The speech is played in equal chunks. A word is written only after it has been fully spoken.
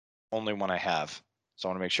only one I have. So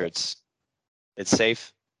I want to make sure it's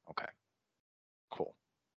safe. Okay, cool.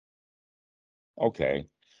 Okay.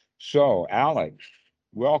 So, Alex,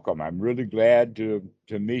 welcome. I'm really glad to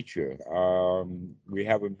meet you. We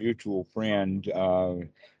have a mutual friend.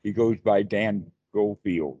 He goes by Dan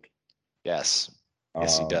Goldfield. Yes.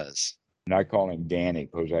 Yes, he Uh, does. and I call him Danny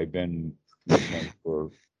because I've been with him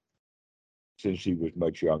for since he was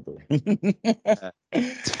much younger.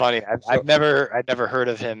 It's funny. So, I've never heard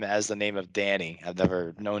of him as the name of Danny. I've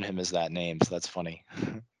never known him as that name, so that's funny.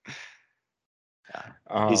 Yeah.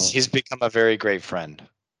 uh, He's become a very great friend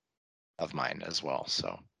of mine as well.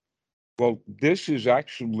 So well, this is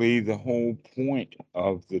actually the whole point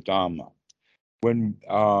of the Dhamma. When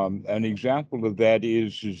an example of that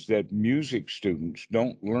is that music students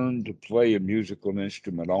don't learn to play a musical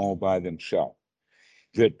instrument all by themselves.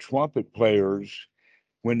 That trumpet players,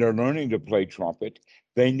 when they're learning to play trumpet,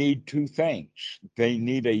 they need two things. They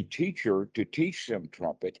need a teacher to teach them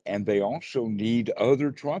trumpet, and they also need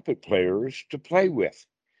other trumpet players to play with,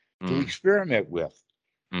 to mm, experiment with,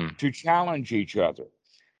 mm, to challenge each other.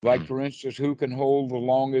 Like, mm, for instance, who can hold the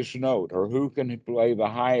longest note or who can play the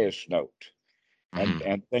highest note? mm,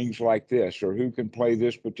 And things like this, or who can play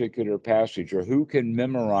this particular passage, or who can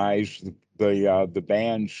memorize the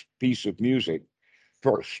band's piece of music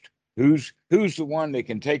first. Who's the one that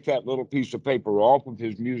can take that little piece of paper off of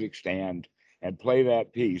his music stand and play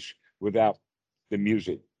that piece without the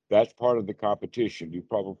music? That's part of the competition. You've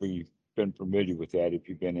probably been familiar with that if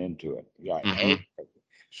you've been into it. Yeah. mm-hmm. Okay.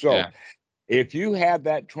 So Yeah. if you had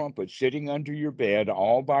that trumpet sitting under your bed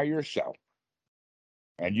all by yourself,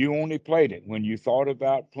 and you only played it when you thought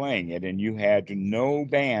about playing it, and you had no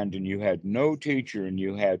band and you had no teacher and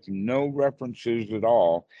you had no references at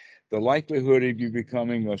all, the likelihood of you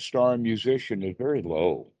becoming a star musician is very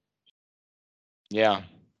low. Yeah.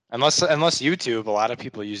 Unless YouTube, a lot of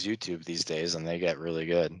people use YouTube these days and they get really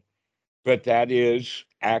good. But that is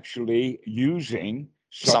actually using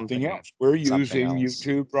something Something else. We're something using else.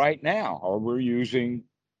 YouTube right now, or we're using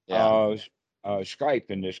Yeah. uh, Skype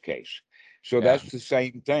in this case. So Yeah. that's the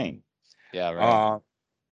same thing. Yeah, right. Uh,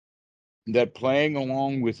 that playing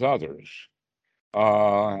along with others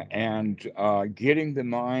and getting the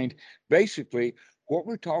mind. Basically, what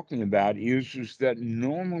we're talking about is that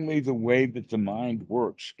normally the way that the mind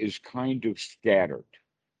works is kind of scattered.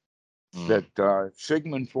 Mm, That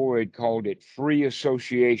Sigmund Freud called it free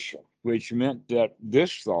association, which meant that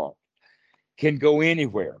this thought can go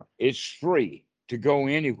anywhere. It's free to go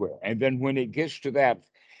anywhere. And then when it gets to that,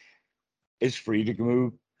 it's free to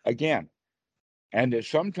move again. And that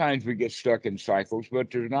sometimes we get stuck in cycles,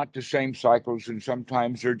 but they're not the same cycles, and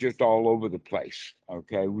sometimes they're just all over the place.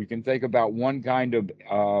 Okay, we can think about one guy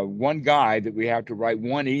that we have to write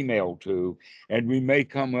one email to, and we may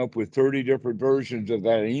come up with 30 different versions of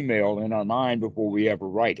that email in our mind before we ever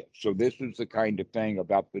write it. So this is the kind of thing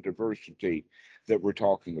about the diversity that we're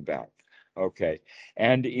talking about. Okay,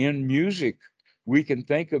 and in music, we can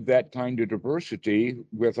think of that kind of diversity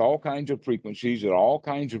with all kinds of frequencies and all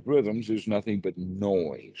kinds of rhythms as nothing but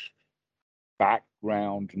noise,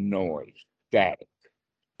 background noise, static,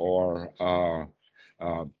 or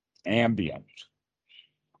uh, ambient.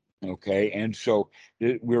 Okay, and so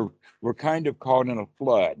we're kind of caught in a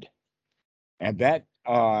flood, and that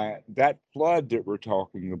flood that we're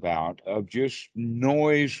talking about of just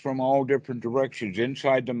noise from all different directions,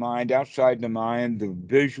 inside the mind, outside the mind, the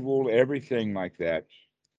visual, everything like that.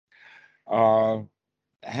 Uh,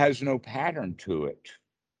 has no pattern to it.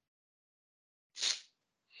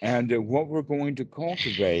 And what we're going to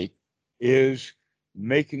cultivate is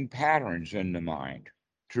making patterns in the mind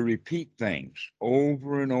to repeat things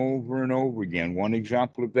over and over and over again. One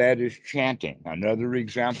example of that is chanting. Another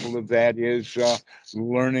example of that is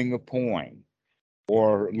learning a poem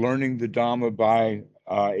or learning the Dhamma by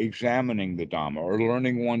examining the Dhamma or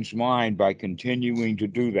learning one's mind by continuing to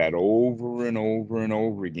do that over and over and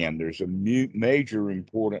over again. There's a major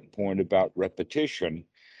important point about repetition,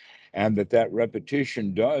 and that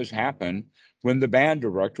repetition does happen when the band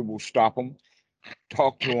director will stop them,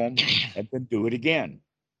 talk to them, and then do it again.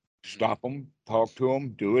 mhm. Stop them, talk to them,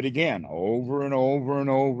 do it again, over and over and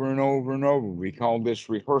over and over and over. We call this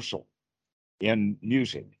rehearsal in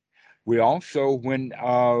music. We also, when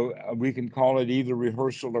we can call it either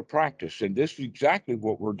rehearsal or practice, and this is exactly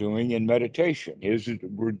what we're doing in meditation. Is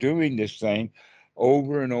we're doing this thing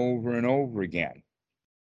over and over and over again.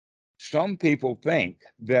 Some people think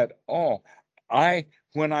that, oh, I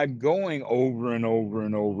when I'm going over and over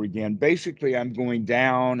and over again, basically I'm going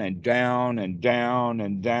down and down and down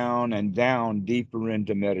and down and down deeper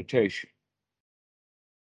into meditation.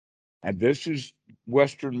 And this is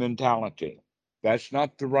Western mentality. That's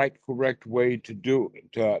not the right, correct way to do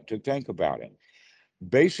it, to think about it.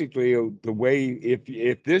 Basically, the way,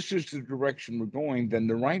 if this is the direction we're going, then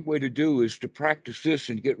the right way to do is to practice this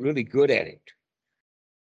and get really good at it.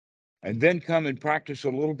 And then come and practice a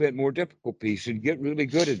little bit more difficult piece and get really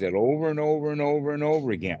good at it over and over and over and over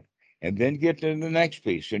again. And then get to the next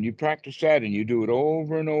piece and you practice that and you do it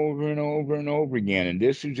over and over and over and over again. And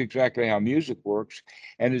this is exactly how music works.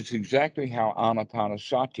 And it's exactly how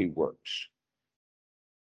Anapanasati works.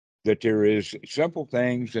 That there is simple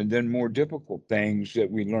things and then more difficult things that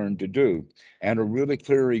we learn to do. And a really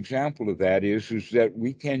clear example of that is that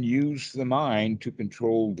we can use the mind to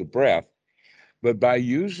control the breath. But by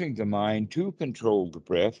using the mind to control the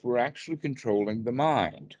breath, we're actually controlling the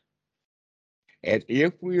mind. And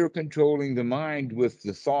if we are controlling the mind with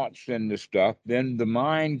the thoughts and the stuff, then the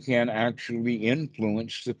mind can actually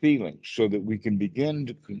influence the feelings so that we can begin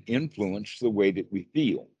to influence the way that we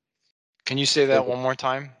feel. Can you say that So, one more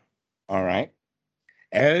time? all right.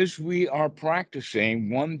 As we are practicing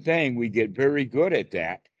one thing, we get very good at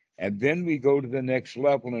that. And then we go to the next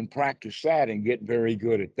level and practice that and get very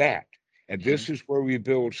good at that. And Hmm. this is where we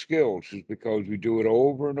build skills, is because we do it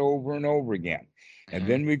over and over and over again. And Hmm.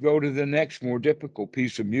 then we go to the next more difficult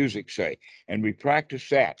piece of music, say, and we practice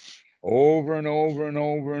that over and over and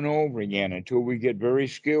over and over again until we get very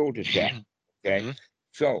skilled at that. Okay. Hmm.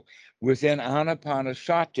 So within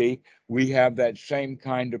Anapanasati, we have that same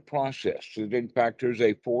kind of process. In fact, there's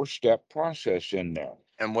a 4-step process in there.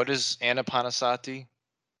 And what is Anapanasati?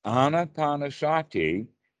 Anapanasati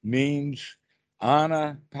means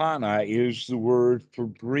anapana is the word for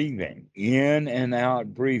breathing, in and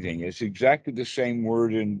out breathing. It's exactly the same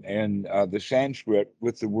word in the Sanskrit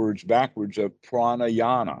with the words backwards of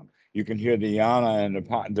pranayana. You can hear the yana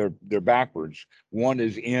and they're backwards. One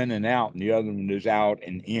is in and out, and the other one is out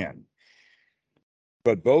and in.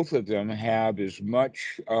 But both of them have as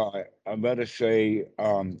much, let us say,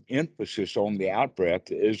 emphasis on the out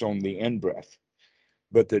breath as on the in breath,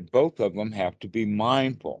 but that both of them have to be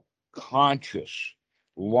mindful, conscious,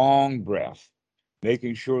 long breath,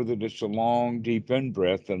 making sure that it's a long, deep in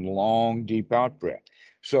breath and long, deep out breath.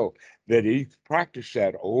 So that if you practice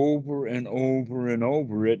that over and over and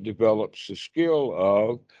over, it develops the skill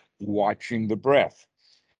of watching the breath.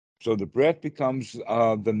 So the breath becomes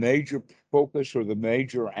the major focus or the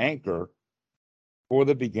major anchor for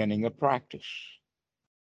the beginning of practice,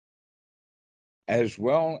 as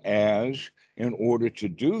well as in order to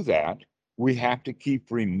do that, we have to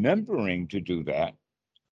keep remembering to do that.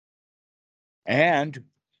 And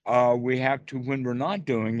we have to, when we're not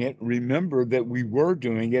doing it, remember that we were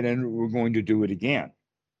doing it and we're going to do it again.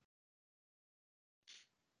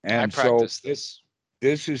 I And so practice this.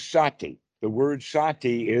 this is sati. The word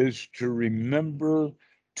sati is to remember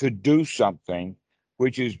to do something,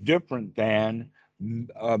 which is different than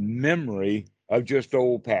a memory of just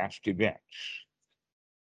old past events.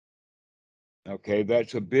 Okay,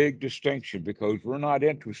 that's a big distinction because we're not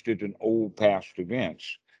interested in old past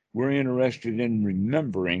events. We're interested in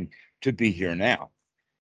remembering to be here now.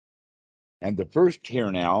 And the first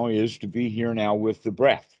here now is to be here now with the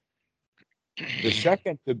breath. The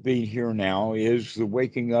second to be here now is the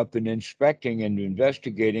waking up and inspecting and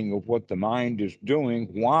investigating of what the mind is doing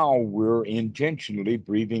while we're intentionally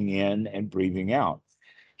breathing in and breathing out.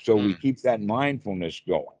 So we Hmm. keep that mindfulness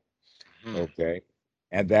going. Hmm. Okay.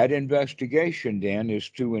 And that investigation then is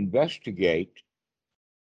to investigate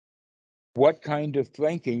what kind of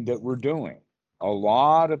thinking that we're doing. A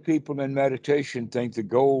lot of people in meditation think the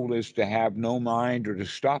goal is to have no mind or to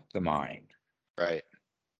stop the mind. Right.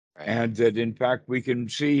 Right. And that in fact, we can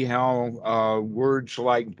see how words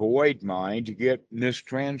like void mind get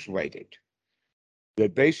mistranslated.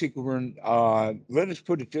 That basically, let us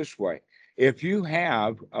put it this way: if you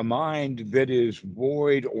have a mind that is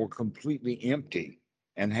void or completely empty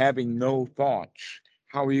and having no thoughts,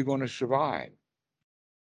 how are you going to survive?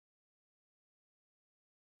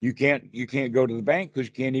 You can't go to the bank because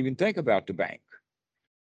you can't even think about the bank.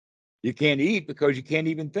 You can't eat because you can't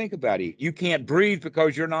even think about it. You can't breathe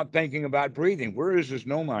because you're not thinking about breathing. Where is this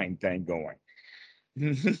no mind thing going?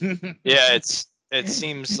 Yeah, it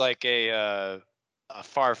seems like a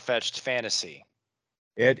far-fetched fantasy.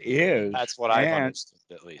 It is, That's what I've understood,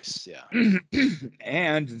 at least. Yeah.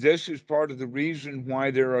 and this is part of the reason why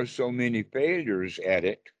there are so many failures at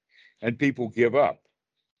it, and people give up.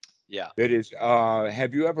 Yeah. That is,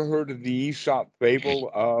 have you ever heard of the Aesop fable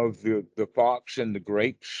of the fox and the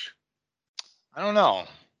grapes? I don't know.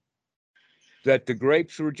 That the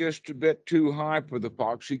grapes were just a bit too high for the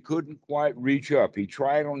fox. He couldn't quite reach up. He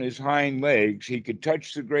tried on his hind legs. He could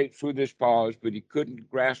touch the grapes with his paws, but he couldn't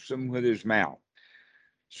grasp them with his mouth.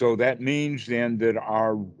 So that means then that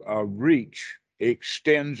our reach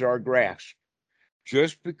extends our grasp.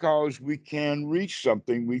 Just because we can reach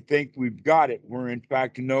something, we think we've got it, where in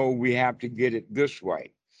fact, no, we have to get it this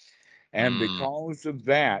way. And Mm. because of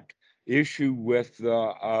that issue with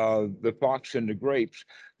the fox and the grapes,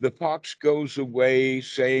 the fox goes away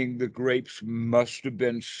saying the grapes must have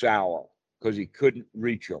been sour because he couldn't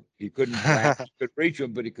reach them. He couldn't grasp, could reach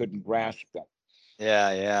them, but he couldn't grasp them.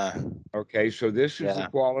 Yeah, yeah, Okay, so this is the yeah.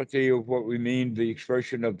 quality of what we mean the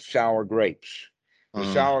expression of sour grapes. The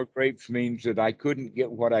Mm. sour grapes means that I couldn't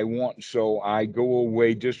get what I want, so I go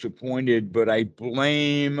away disappointed, but I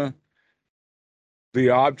blame the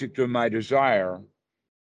object of my desire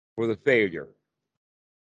for the failure.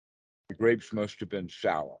 The grapes must have been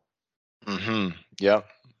sour. Mm-hmm. Yep.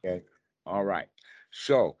 Okay. All right.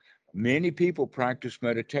 So many people practice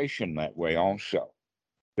meditation that way also,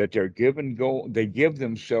 that they're given goal, they give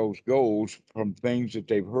themselves goals from things that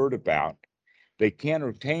they've heard about. They can't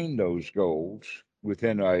attain those goals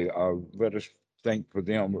within let us think for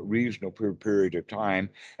them, a reasonable period of time.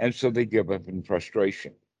 And so they give up in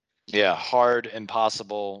frustration. Yeah, hard,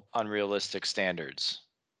 impossible, unrealistic standards.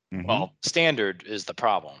 Mhm. Well, standard is the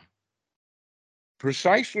problem.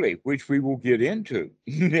 Precisely, which we will get into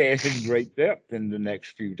in great depth in the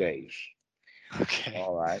next few days. Okay.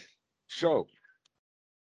 All right. So,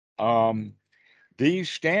 um, these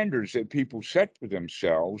standards that people set for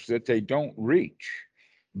themselves that they don't reach,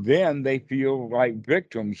 then they feel like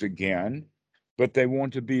victims again, but they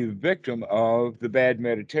want to be the victim of the bad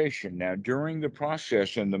meditation. Now, during the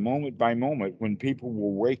process and the moment by moment, when people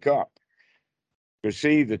will wake up to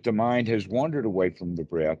see that the mind has wandered away from the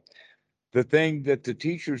breath, the thing that the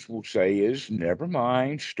teachers will say is, never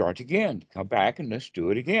mind, start again, come back and let's do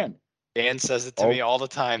it again. Dan says it to Oh, me all the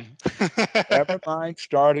time. never mind,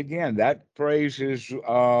 start again. That phrase is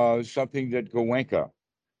something that Goenka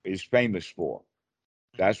is famous for.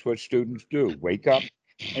 That's what students do, wake up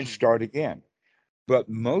and start again. But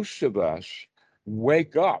most of us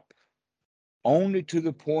wake up only to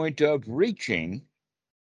the point of reaching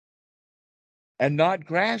and not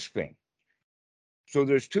grasping. So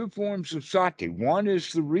there's two forms of sati. One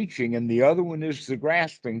is the reaching, and the other one is the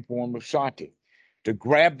grasping form of sati. To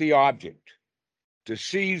grab the object, to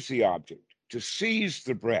seize the object, to seize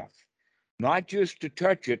the breath, not just to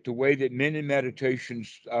touch it the way that many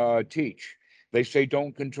meditations teach. They say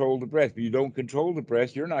don't control the breath. If you don't control the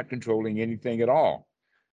breath, you're not controlling anything at all.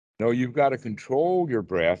 No, you've got to control your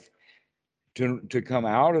breath to come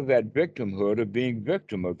out of that victimhood of being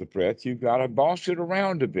victim of the breath. You've got to boss it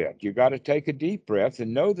around a bit. You've got to take a deep breath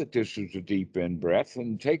and know that this is a deep in breath,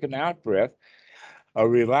 and take an out breath, a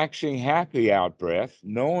relaxing, happy out breath,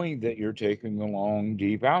 knowing that you're taking a long,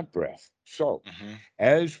 deep out breath. So, Hmm.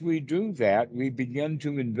 as we do that, we begin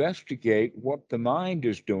to investigate what the mind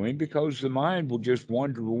is doing, because the mind will just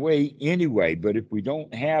wander away anyway. But if we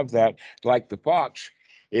don't have that, like the fox,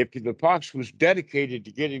 if the fox was dedicated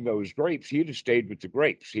to getting those grapes, he'd have stayed with the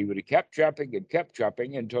grapes. He would have kept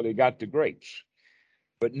chopping until he got the grapes.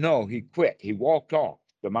 But no, he quit. He walked off.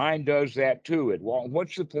 The mind does that too.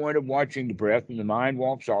 What's the point of watching the breath and the mind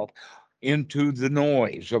walks off into the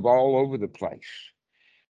noise of all over the place?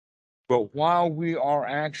 But while we are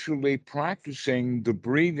actually practicing the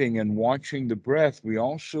breathing and watching the breath, we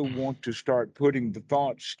also want to start putting the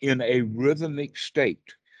thoughts in a rhythmic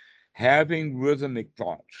state, having rhythmic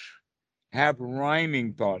thoughts, have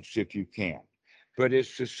rhyming thoughts if you can. But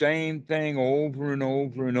it's the same thing over and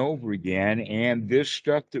over and over again. And this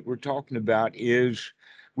stuff that we're talking about is,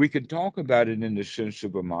 we can talk about it in the sense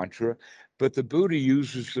of a mantra, but the Buddha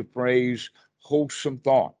uses the phrase wholesome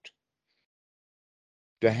thought,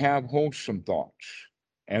 to have wholesome thoughts.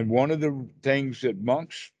 And one of the things that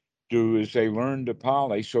monks do is they learn the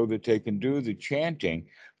Pali so that they can do the chanting,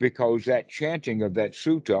 because that chanting of that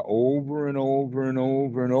sutta over and over and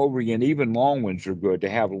over and over again, even long ones are good, to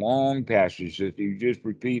have long passages that you just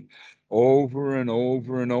repeat over and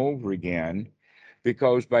over and over again,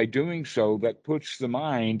 because by doing so, that puts the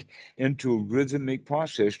mind into a rhythmic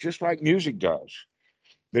process, just like music does.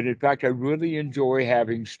 But in fact, I really enjoy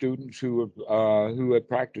having students who have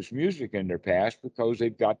practiced music in their past, because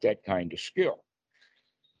they've got that kind of skill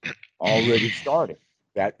already started.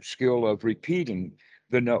 That skill of repeating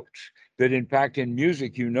the notes. That in fact, in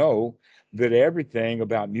music, you know that everything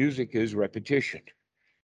about music is repetition.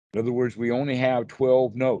 In other words, we only have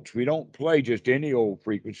 12 notes. We don't play just any old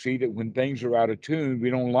frequency, that when things are out of tune, we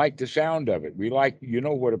don't like the sound of it. We like, you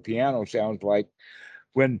know what a piano sounds like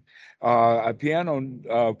When a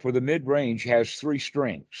piano for the mid-range has three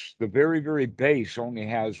strings, the very, very bass only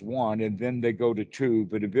has one, and then they go to two,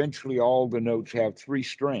 but eventually all the notes have three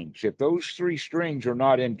strings. If those three strings are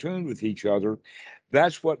not in tune with each other,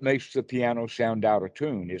 that's what makes the piano sound out of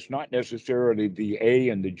tune. It's not necessarily the A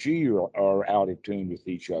and the G are out of tune with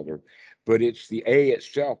each other, but it's the A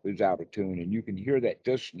itself is out of tune, and you can hear that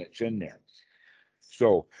dissonance in there.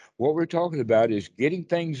 So what we're talking about is getting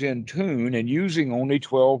things in tune and using only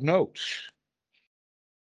 12 notes.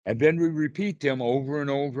 And then we repeat them over and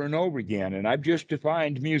over and over again. And I've just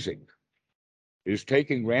defined music is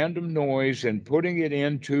taking random noise and putting it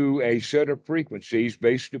into a set of frequencies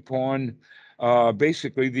based upon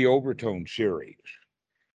basically the overtone series.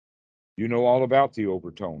 You know all about the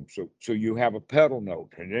overtone. So you have a pedal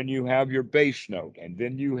note, and then you have your bass note, and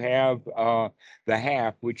then you have the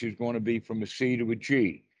half, which is going to be from a C to a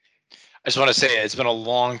G. I just want to say it's been a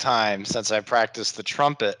long time since I practiced the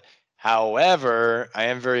trumpet. However, I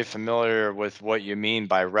am very familiar with what you mean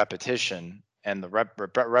by repetition and the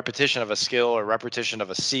repetition of a skill or repetition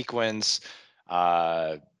of a sequence,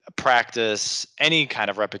 practice, any kind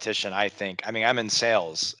of repetition. I think. I mean, I'm in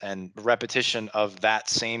sales, and repetition of that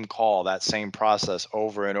same call, that same process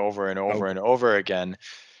over and over and over Okay. and over again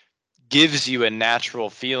gives you a natural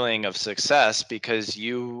feeling of success because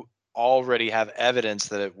you already have evidence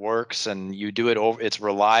that it works and you do it over, it's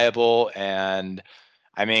reliable. And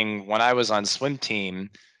I mean, when I was on swim team,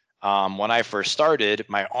 when I first started,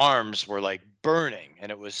 my arms were like burning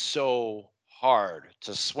and it was so hard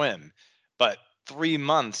to swim. But 3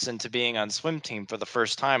 months into being on swim team for the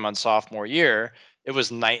first time on sophomore year, it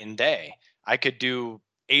was night and day. I could do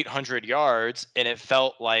 800 yards and it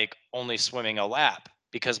felt like only swimming a lap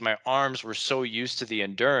because my arms were so used to the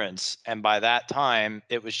endurance. And by that time,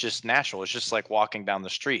 it was just natural. It's just like walking down the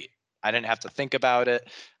street. I didn't have to think about it.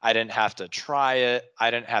 I didn't have to try it.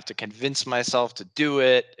 I didn't have to convince myself to do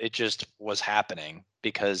it. It just was happening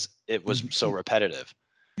because it was so repetitive.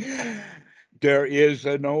 There is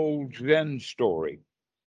an old Zen story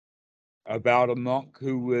about a monk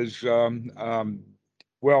who was,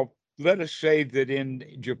 well, let us say that in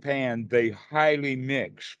Japan they highly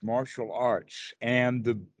mix martial arts and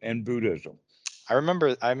Buddhism, I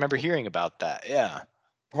remember hearing about that. Yeah.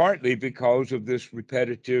 partly because of this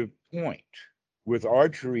repetitive point with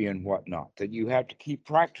archery and whatnot, that you have to keep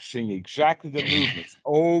practicing exactly the movements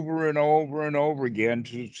over and over and over again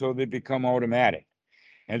so they become automatic.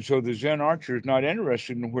 And so the Zen archer is not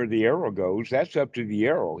interested in where the arrow goes. That's up to the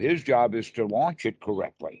arrow. His job is to launch it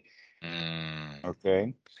correctly. Mm,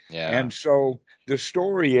 Okay. yeah. And so the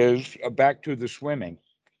story is back to the swimming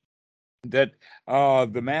that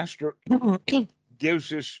the master gives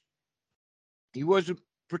this, he wasn't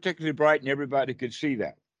particularly bright and everybody could see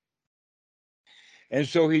that. And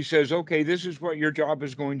so he says, okay, this is what your job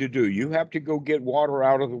is going to do. You have to go get water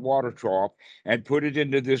out of the water trough and put it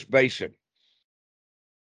into this basin.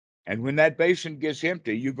 And when that basin gets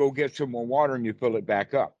empty, you go get some more water and you fill it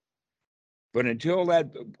back up. But until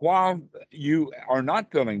that, while you are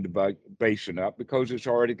not filling the basin up because it's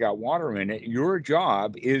already got water in it, your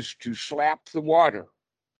job is to slap the water.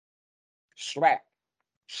 Slap,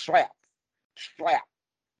 slap, slap,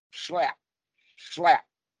 slap, slap,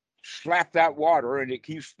 slap that water, and it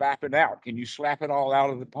keeps slapping out. Can you slap it all out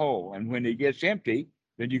of the pole? And when it gets empty,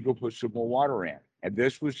 then you go put some more water in. And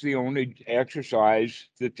this was the only exercise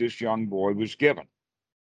that this young boy was given.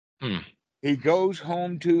 Hmm. He goes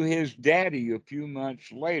home to his daddy a few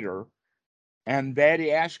months later, and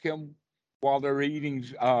daddy asks him while they're eating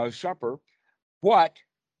supper, what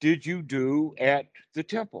did you do at the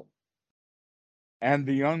temple? And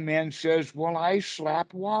the young man says, well, I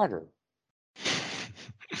slap water.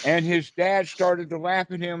 And his dad started to laugh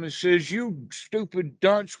at him and says, you stupid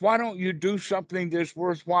dunce, why don't you do something that's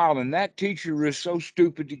worthwhile? And that teacher is so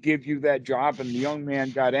stupid to give you that job. And the young man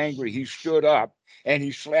got angry. He stood up and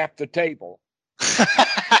he slapped the table,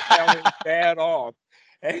 tell his dad off.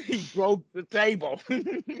 And he broke the table.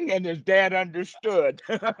 And his dad understood.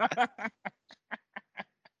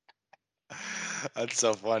 That's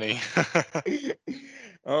so funny.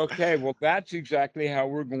 Okay, well, that's exactly how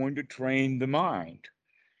we're going to train the mind.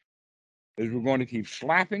 Is we're going to keep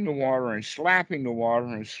slapping the water and slapping the water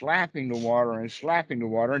and slapping the water and slapping the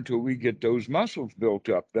water until we get those muscles built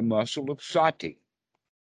up. The muscle of sati,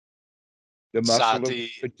 the muscle of Sati,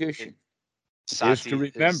 it, repetition, is Sati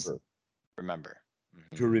is remember.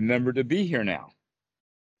 to remember to be here now.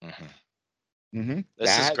 Hmm. This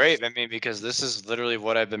is That's great. I mean, because this is literally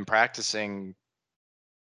what I've been practicing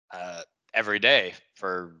every day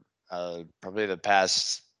for probably the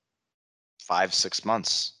past 5, 6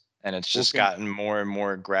 months. and it's Well, just gotten more and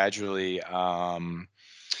more gradually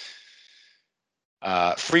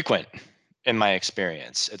frequent in my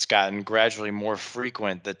experience. It's gotten gradually more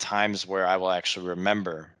frequent the times where I will actually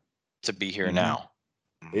remember to be here mhm, now.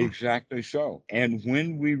 Mhm. exactly so. And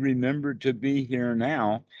when we remember to be here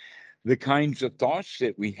now, the kinds of thoughts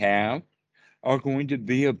that we have are going to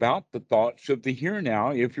be about the thoughts of the here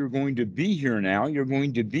now. If you're going to be here now, you're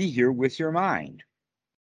going to be here with your mind.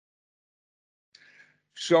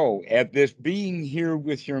 So, at this being here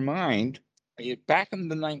with your mind, back in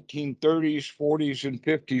the 1930s, 40s, and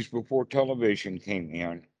 50s, before television came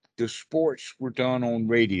in, the sports were done on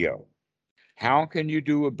radio. How can you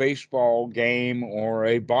do a baseball game or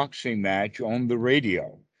a boxing match on the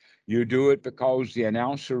radio? You do it because the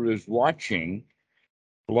announcer is watching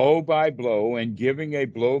blow by blow and giving a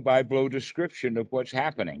blow by blow description of what's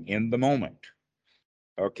happening in the moment.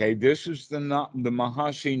 Okay, this is the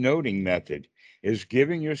Mahasi noting method, is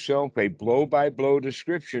giving yourself a blow by blow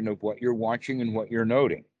description of what you're watching and what you're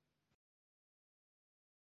noting.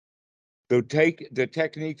 The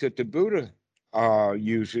technique that the Buddha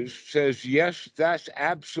uses says, yes, that's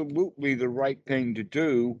absolutely the right thing to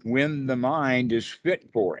do when the mind is fit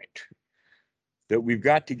for it. That we've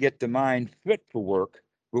got to get the mind fit for work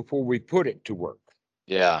before we put it to work.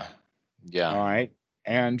 Yeah. Yeah. All right.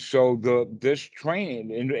 And so this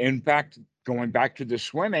training, in fact, going back to the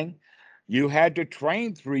swimming, you had to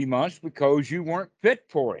train 3 months because you weren't fit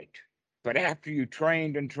for it. But after you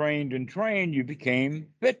trained and trained and trained, you became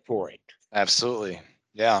fit for it. Absolutely.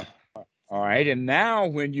 Yeah. All right. And now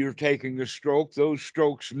when you're taking a stroke, those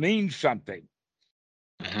strokes mean something.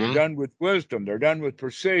 They're Hmm. done with wisdom, they're done with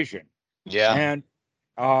precision. Yeah. And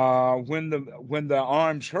when the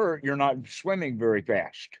arms hurt, you're not swimming very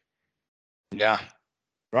fast. Yeah.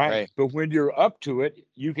 Right. Right. But when you're up to it,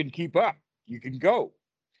 you can keep up. You can go. All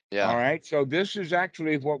Yeah. right. So this is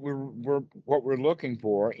actually what we're looking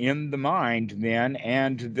for in the mind then,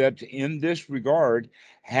 and that in this regard,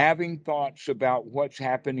 having thoughts about what's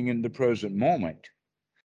happening in the present moment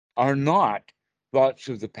are not thoughts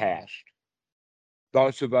of the past,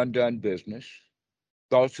 thoughts of undone business,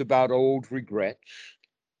 thoughts about old regrets,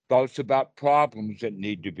 thoughts about problems that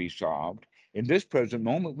need to be solved. In this present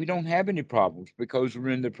moment, we don't have any problems because we're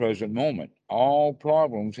in the present moment. All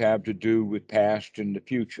problems have to do with past and the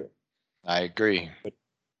future. I agree. But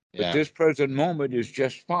Yeah. this present moment is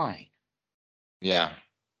just fine. Yeah.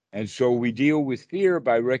 And so we deal with fear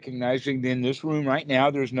by recognizing that in this room right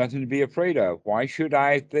now, there's nothing to be afraid of. Why should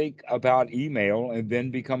I think about email and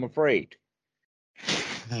then become afraid?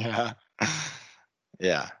 Yeah.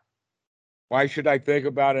 Yeah. Why should I think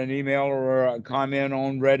about an email or a comment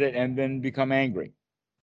on Reddit and then become angry?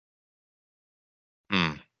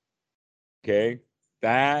 Hmm. Okay.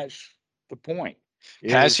 That's the point.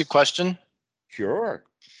 Can I ask you Is a question? sure.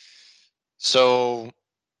 So,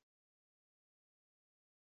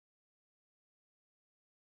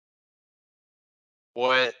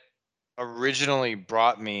 what originally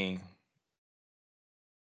brought me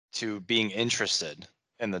to being interested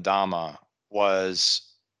in the Dhamma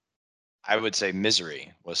was, I would say,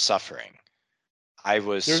 misery, was suffering. I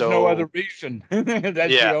was There's no so, other reason. That's the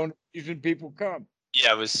yeah, only reason people come.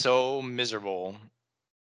 yeah, I was so miserable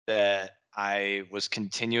that I was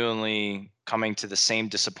continually coming to the same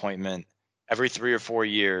disappointment every 3 or 4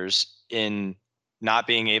 years in not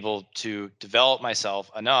being able to develop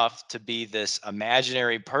myself enough to be this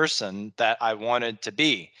imaginary person that I wanted to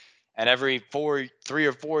be. And every 3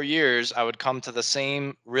 or 4 years, I would come to the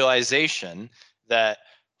same realization that,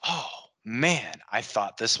 oh man, I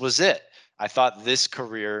thought this was it. I thought this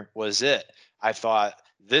career was it. I thought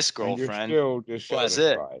this And you're girlfriend still was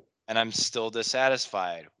it, dissatisfied. and I'm still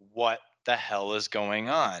dissatisfied. What the hell is going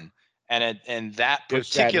on? And in that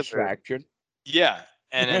particular, Dissatisfaction. yeah,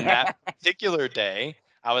 and in that particular day,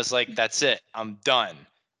 I was like, that's it. I'm done.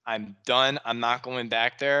 I'm done. I'm not going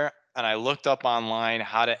back there. And I looked up online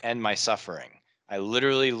how to end my suffering. I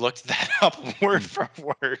literally looked that up word for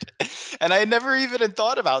word. And I never even had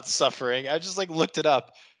thought about suffering. I just like looked it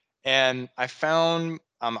up. And I found,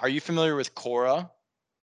 are you familiar with Quora?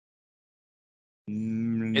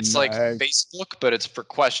 It's like I, Facebook, but it's for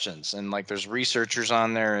questions, and like there's researchers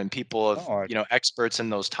on there and people of, oh, experts in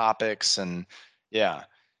those topics. And yeah,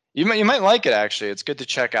 you might like it actually. It's good to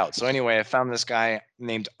check out. So anyway, I found this guy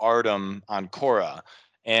named Artem on Quora,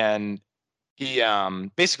 and he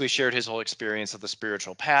basically shared his whole experience of the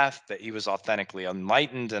spiritual path, that he was authentically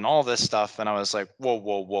enlightened and all this stuff. And I was like, whoa,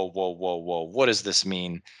 whoa, whoa, whoa, whoa, whoa, what does this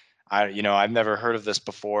mean? I've never heard of this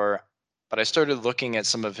before. But I started looking at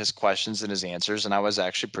some of his questions and his answers, and I was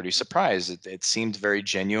actually pretty surprised. It seemed very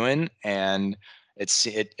genuine, and it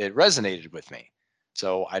resonated with me.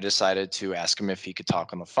 So I decided to ask him if he could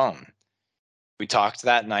talk on the phone. We talked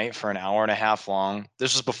that night for an hour and a half long.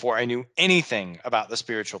 This was before I knew anything about the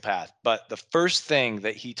spiritual path. But the first thing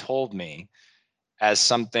that he told me as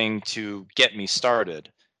something to get me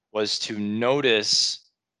started was to notice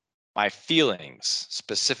my feelings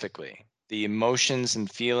specifically, the emotions and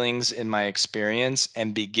feelings in my experience,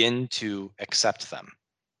 and begin to accept them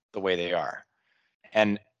the way they are.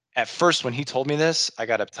 And at first, when he told me this, I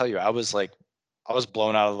got to tell you, I was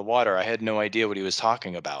blown out of the water. I had no idea what he was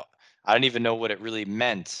talking about. I didn't even know what it really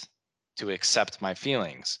meant to accept my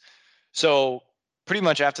feelings. So pretty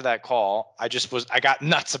much after that call, I got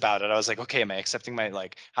nuts about it. I was like, okay, am I accepting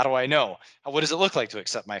how do I know? What does it look like to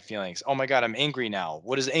accept my feelings? Oh my God, I'm angry now.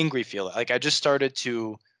 What does angry feel like? I just started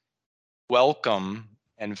to welcome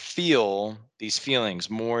and feel these feelings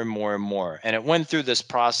more and more and more. And it went through this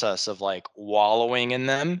process of like wallowing in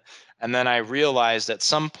them. And then I realized at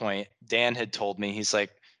some point, Dan had told me, he's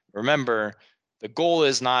like, remember, the goal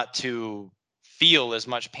is not to feel as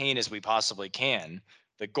much pain as we possibly can.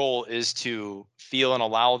 The goal is to feel and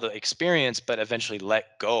allow the experience, but eventually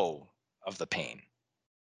let go of the pain.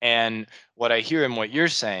 And what I hear in what you're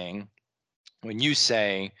saying, when you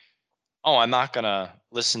say, oh, I'm not going to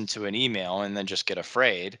listen to an email and then just get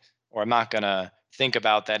afraid, or I'm not going to think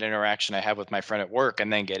about that interaction I had with my friend at work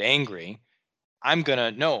and then get angry. I'm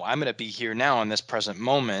going to be here now in this present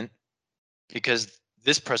moment because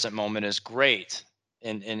this present moment is great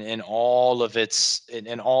in all of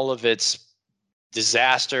in all of its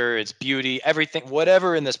disaster, its beauty, everything,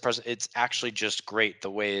 whatever in this present, it's actually just great the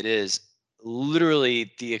way it is.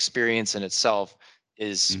 Literally, the experience in itself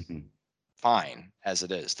is Mhm. fine as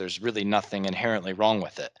it is. There's really nothing inherently wrong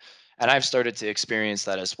with it. And I've started to experience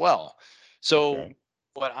that as well. So Okay.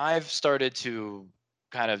 what I've started to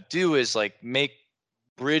kind of do is like make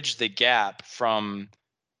bridge the gap from,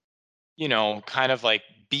 kind of like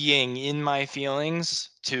being in my feelings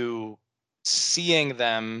to seeing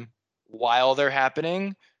them while they're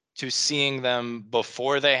happening, to seeing them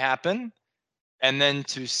before they happen, and then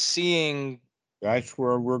to seeing That's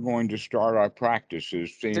where we're going to start our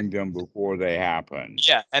practices, th- seeing them before they happen.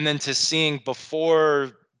 yeah, and then to seeing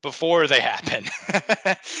before they happen.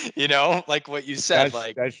 Like what you said, That's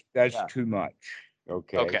like, that's yeah. too much.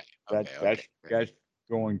 Okay. Okay. Okay. Okay. Great. That's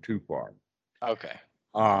going too far. Okay.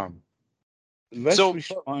 Um, let's So,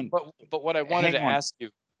 respond. but what I wanted Hang to on. ask you,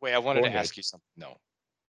 wait, I wanted Go to ahead. ask you something. No,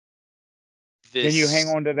 Can you hang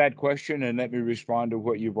this, on to that question and let me respond to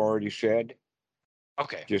what you've already said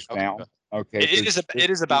okay. just Okay. Go now? ahead. Okay, because It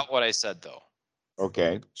is about what I said though.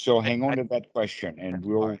 okay. So I, hang on I, to that question and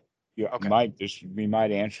all right. we'll Okay. we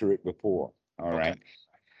might answer it before. All Okay.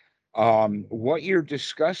 right. What you're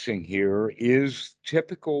discussing here is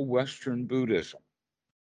typical Western Buddhism.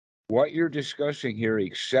 What you're discussing here,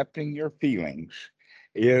 accepting your feelings,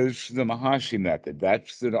 is the Mahasi method.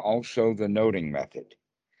 That's also the noting method.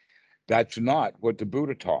 That's not what the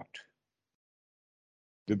Buddha taught.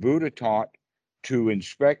 The Buddha taught to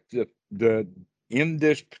inspect the in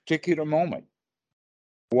this particular moment,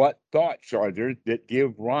 what thoughts are there that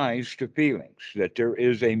give rise to feelings? That there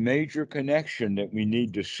is a major connection that we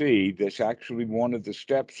need to see. That's actually one of the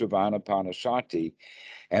steps of Anapanasati,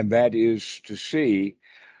 and that is to see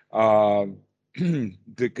uh,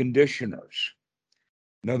 the conditioners.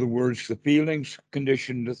 In other words, the feelings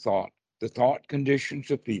condition the thought conditions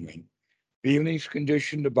the feelings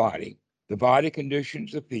condition the body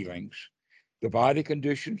conditions the body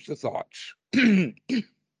conditions the thoughts. In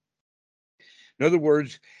other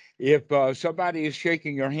words, if somebody is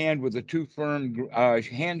shaking your hand with a too firm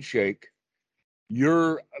handshake,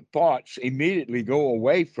 your thoughts immediately go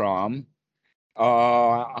away from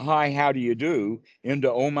hi, how do you do,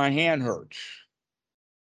 into oh, my hand hurts.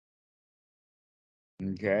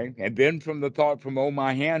 Okay. And then from the thought from, oh,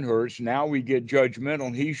 my hand hurts, now we get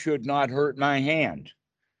judgmental. He should not hurt my hand.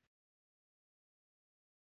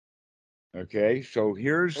 Okay. So Well,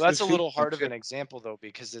 here's the that's a little hard sequence. of an example though,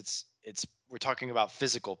 because we're talking about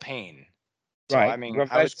physical pain. So I Right. mean, Well,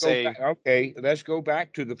 I let's would go say, back. Okay. Let's go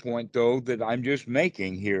back to the point, though, that I'm just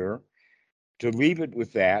making here. To leave it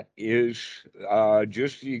with that is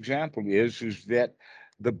just the example is that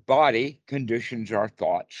the body conditions our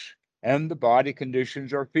thoughts and the body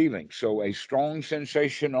conditions our feelings. So a strong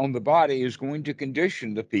sensation on the body is going to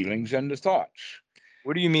condition the feelings and the thoughts.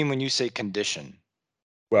 what do you mean when you say condition?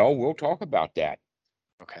 Well, we'll talk about that.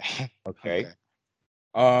 Okay. Okay.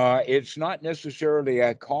 Okay. It's not necessarily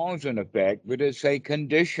a cause and effect, but it's a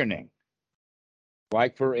conditioning.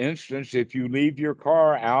 Like, for instance, if you leave your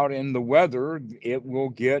car out in the weather, it will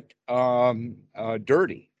get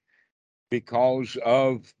dirty because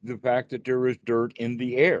of the fact that there is dirt in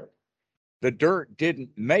the air. The dirt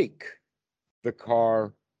didn't make the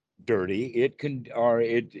car dirty. It can, or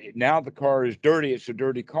it now the car is dirty. It's a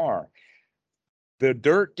dirty car. The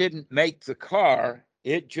dirt didn't make the car.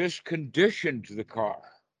 It just conditioned the car.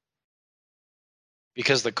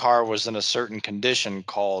 Because the car was in a certain condition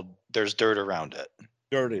called there's dirt around it.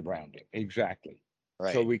 Dirty around it. Exactly.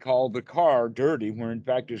 So Right. we call the car dirty, where in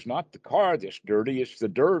fact it's not the car that's dirty. It's the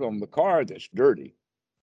dirt on the car that's dirty.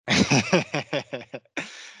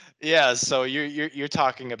 Yeah, so you're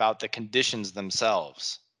talking about the conditions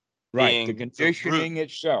themselves Right. The being conditioning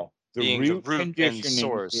itself, the the root root and conditioning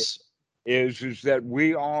source. is that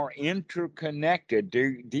we are interconnected.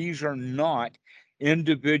 These are not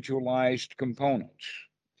individualized components.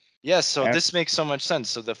 Yes, so And, this makes so much sense.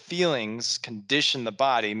 So the feelings condition the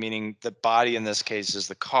body, meaning the body in this case is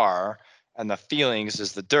the car, and the feelings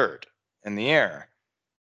is the dirt in the air.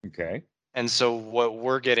 okay. And so what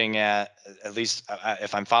we're getting at least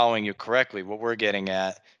if I'm following you correctly, what we're getting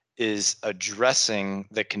at is addressing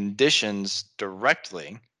the conditions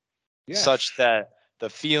directly Yes. such that the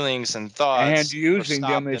feelings and And thoughts are using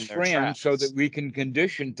them stopped as in their friends so that tracks. we can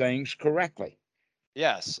condition things correctly.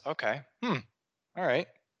 Yes. Okay. All right.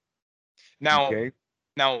 Now, Okay.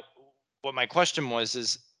 now, what my question was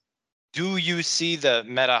is, do you see the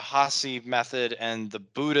Metahasi method and the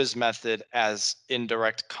Buddha's method as in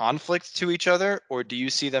direct conflict to each other, or do you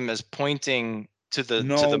see them as pointing to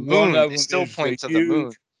No, the one moon? of They them still is the point to the moon,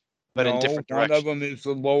 huge. but in No, different one of them directions. is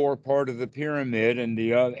the lower part of the pyramid, and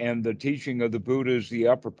the teaching of the Buddha is the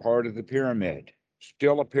upper part of the pyramid.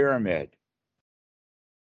 Still a pyramid.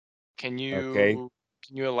 Can Okay.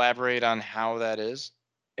 you elaborate on how that is?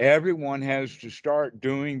 Everyone has to start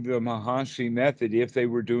doing the Mahasi method if they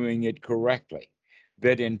were doing it correctly.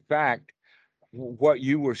 That in fact, what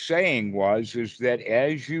you were saying is that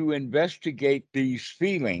as you investigate these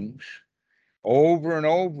feelings over and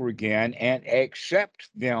over again and accept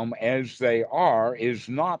them as they are, is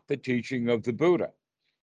not the teaching of the Buddha.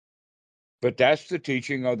 But that's the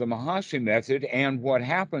teaching of the Mahasi method. And what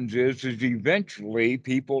happens is eventually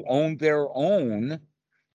people on their own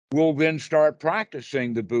will then start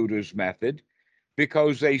practicing the Buddha's method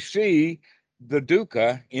because they see the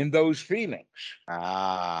dukkha in those feelings.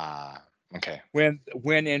 Ah, okay.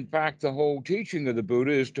 When in fact the whole teaching of the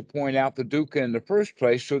Buddha is to point out the dukkha in the first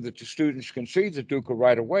place so that the students can see the dukkha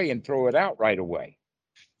right away and throw it out right away.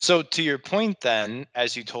 So to your point then,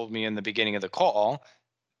 as you told me in the beginning of the call,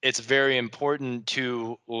 it's very important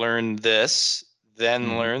to learn this, then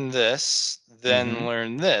Mhm, learn this, then mhm.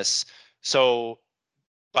 learn this. So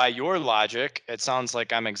by your logic, it sounds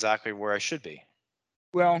like I'm exactly where I should be.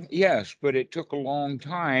 Well, yes, but it took a long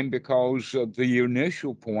time because the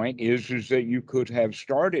initial point is that you could have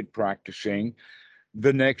started practicing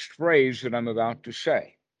the next phrase that I'm about to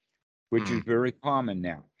say, which Hmm. is very common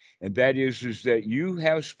now. And that is that you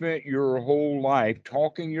have spent your whole life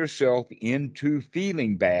talking yourself into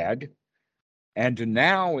feeling bad. And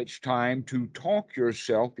now it's time to talk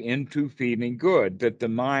yourself into feeling good, that the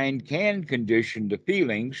mind can condition the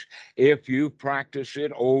feelings if you practice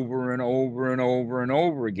it over and over and over and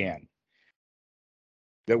over again.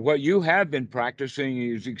 That what you have been practicing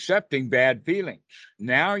is accepting bad feelings.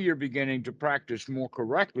 Now you're beginning to practice more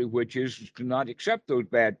correctly, which is to not accept those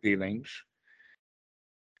bad feelings,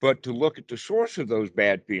 but to look at the source of those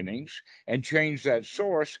bad feelings and change that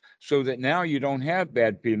source so that now you don't have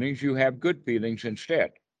bad feelings, you have good feelings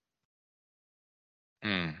instead.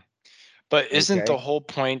 Hmm. But isn't the Okay. whole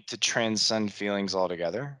point to transcend feelings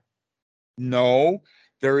altogether? No,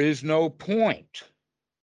 there is no point.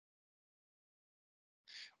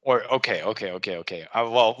 Or okay.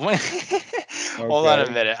 Well, hold on a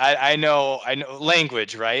Okay. minute. I know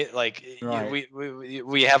language, right? Like Right.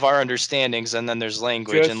 we have our understandings, and then there's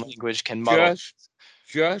language, and Just, language can muddle. just,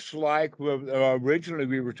 just like originally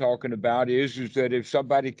we were talking about is that if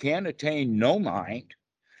somebody can attain no mind,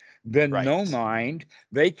 then Right. no mind,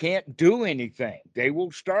 they can't do anything. They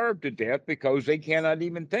will starve to death because they cannot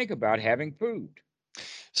even think about having food.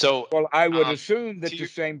 So, Well, I would um, assume that to the your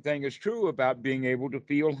same thing is true about being able to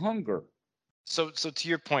feel hunger. so to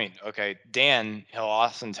your point, okay, Dan, he'll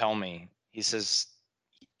often tell me, he says,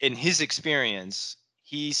 in his experience,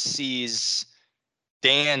 he sees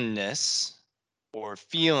Danness or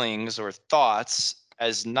feelings or thoughts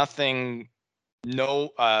as nothing, no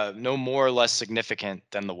more or less significant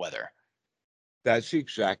than the weather. That's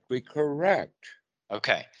exactly correct.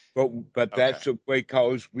 Okay. But Okay. that's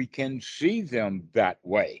because we can see them that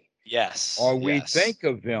way, Yes. or we Yes. think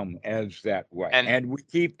of them as that way, And and we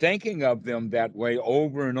keep thinking of them that way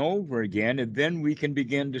over and over again, and then we can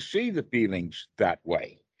begin to see the feelings that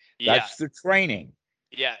way. yeah, That's the training.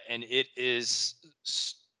 yeah, and it is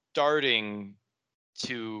starting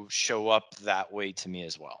to show up that way to me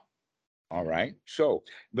as well. All right. So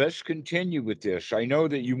let's continue with this. I know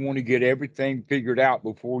that you want to get everything figured out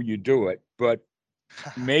before you do it, but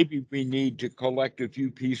maybe we need to collect a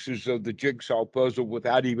few pieces of the jigsaw puzzle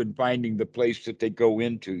without even finding the place that they go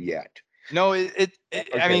into yet. No, I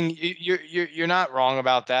Okay. mean, you're not wrong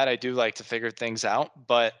about that. I do like to figure things out,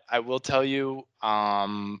 but I will tell you,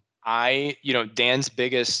 Dan's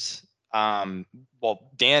biggest, Dan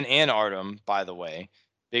and Artem, by the way,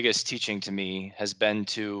 biggest teaching to me has been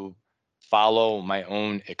to follow my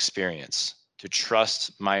own experience, to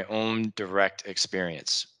trust my own direct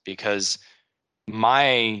experience, because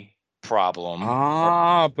my problem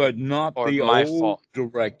But not or the my old fault.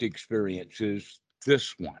 direct experiences.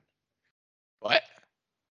 This one, What?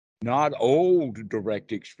 not old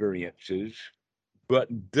direct experiences, but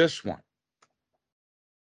this one.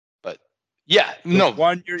 But yeah, The no,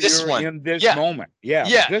 one this you're one. in this Yeah, moment. Yeah,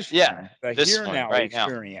 yeah, this yeah. one, the This here one now right now.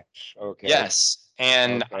 experience. Okay. Yes,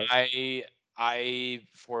 and Okay. I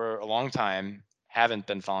for a long time haven't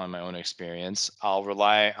been following my own experience. I'll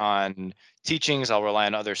rely on teachings, I'll rely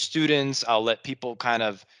on other students, I'll let people kind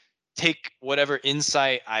of take whatever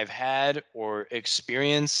insight I've had or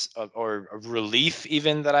experience or a relief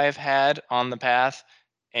even that I've had on the path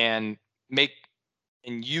and make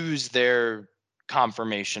and use their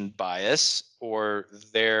confirmation bias or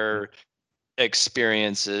their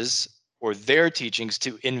experiences or their teachings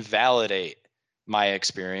to invalidate my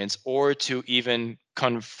experience or to even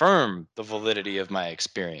confirm the validity of my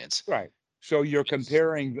experience. Right. So you're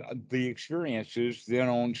comparing the experiences then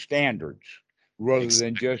on standards rather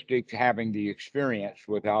than just having the experience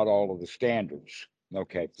without all of the standards.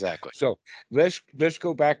 Okay. Exactly. So let's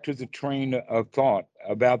go back to the train of thought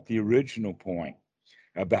about the original point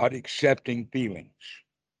about accepting feelings.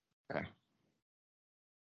 Okay.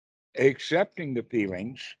 Accepting the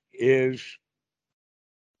feelings is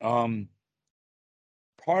part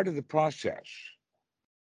of the process.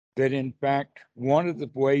 That in fact, one of the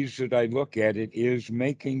ways that I look at it is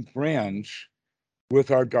making friends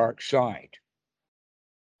with our dark side.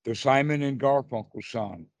 The Simon and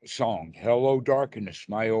Garfunkel song, Hello Darkness,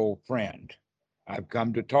 My Old Friend. I've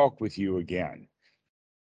come to talk with you again.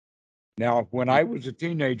 Now, when I was a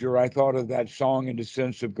teenager, I thought of that song in the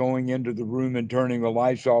sense of going into the room and turning the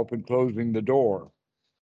lights off and closing the door.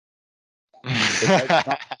 But that's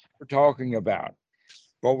not what we're talking about.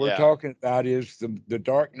 What we're Yeah. talking about is the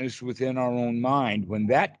darkness within our own mind. When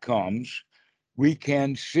that comes, we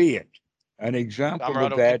can see it. An example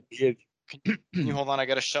of Amarado, that is can you hold on? I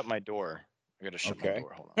gotta shut my door. I gotta shut my okay.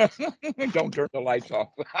 door. Hold on. Don't turn the lights off.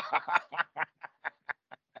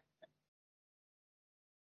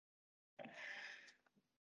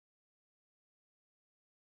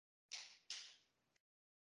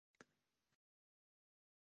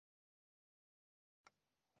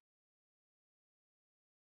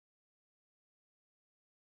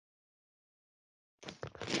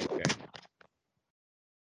 Okay.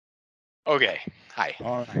 Okay. Hi.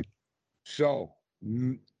 All right. So,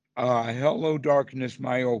 hello, darkness,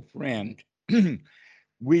 my old friend.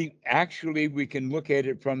 We can look at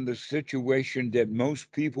it from the situation that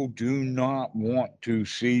most people do not want to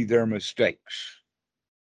see their mistakes.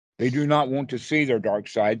 They do not want to see their dark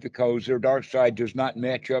side because their dark side does not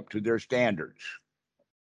match up to their standards.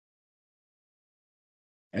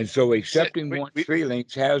 And so accepting Wait, one's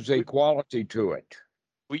feelings has a quality to it.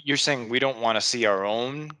 you're saying we don't want to see our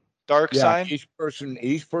own dark Yeah, side? each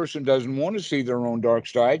person doesn't want to see their own dark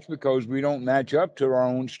sides because we don't match up to our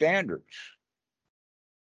own standards.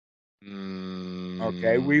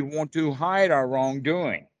 Okay, Mm, we want to hide our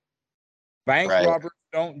wrongdoing. Bank right. robbers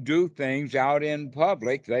don't do things out in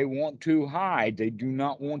public. They want to hide. They do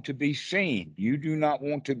not want to be seen. You do not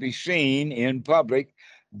want to be seen in public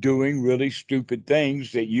doing really stupid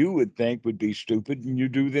things that you would think would be stupid, and you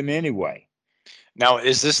do them anyway. Now,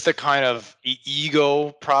 is this the kind of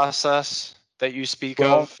ego process that you speak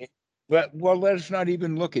Well, of? let's not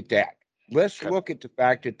even look at that. Let's Okay. look at the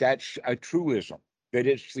fact that that's a truism, that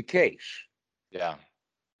it's the case. Yeah.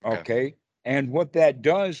 Okay. Okay. And what that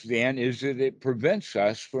does then is that it prevents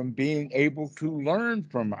us from being able to learn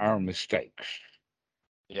from our mistakes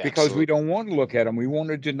Yeah, because we absolutely. don't want to look at them. We want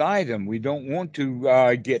to deny them. We don't want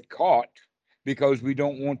to get caught because we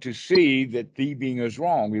don't want to see that thieving is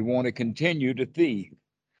wrong. We want to continue to thieve.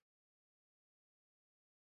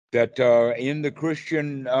 That in the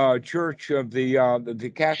Christian church of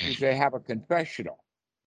the Catholics, they have a confessional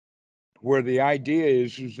where the idea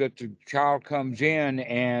is that the child comes in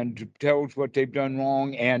and tells what they've done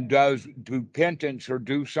wrong and does do penance or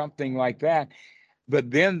do something like that,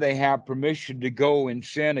 but then they have permission to go and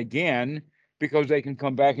sin again because they can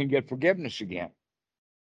come back and get forgiveness again.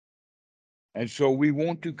 And so we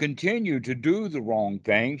want to continue to do the wrong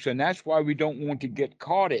things, and that's why we don't want to get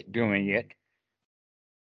caught at doing it.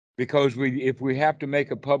 Because if we have to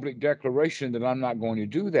make a public declaration that I'm not going to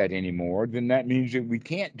do that anymore, then that means that we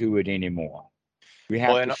can't do it anymore. We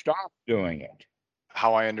Well, have to and stop doing it.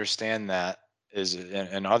 how I understand that is,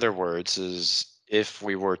 in other words, is if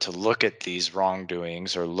we were to look at these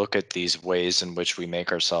wrongdoings or look at these ways in which we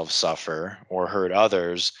make ourselves suffer or hurt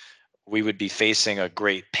others, we would be facing a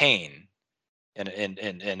great pain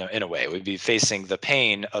in a way. We'd be facing the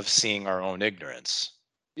pain of seeing our own ignorance.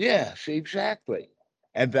 Yes, exactly.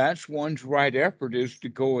 And that's one's right effort is to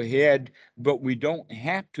go ahead, but we don't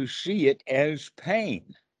have to see it as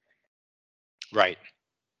pain. Right,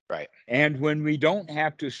 right, And when we don't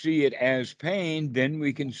have to see it as pain, then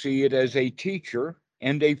we can see it as a teacher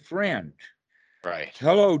and a friend. right.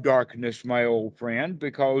 Hello, darkness, my old friend,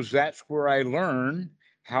 because that's where I learn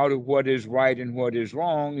how to what is right and what is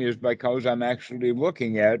wrong is because I'm actually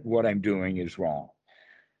looking at what I'm doing is wrong.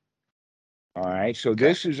 All right. So Okay.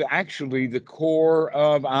 this is actually the core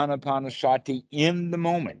of Anapanasati in the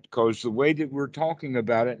moment, because the way that we're talking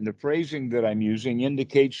about it and the phrasing that I'm using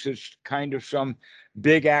indicates it's kind of some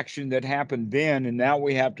big action that happened then, and now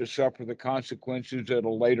we have to suffer the consequences at a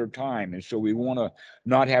later time. And so we want to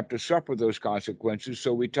not have to suffer those consequences.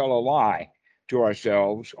 So we tell a lie to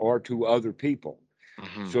ourselves or to other people.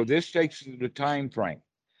 Hmm. So this takes the time frame.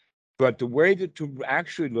 But the way that to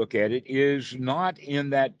actually look at it is not in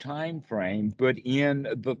that time frame, but in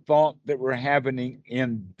the thought that we're having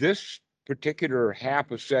in this particular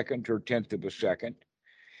half a second or tenth of a second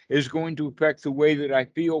is going to affect the way that I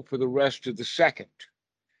feel for the rest of the second.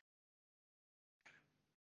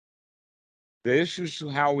 This is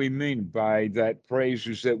how we mean by that phrase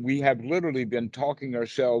is that we have literally been talking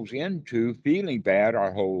ourselves into feeling bad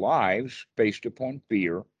our whole lives based upon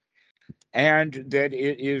fear, and that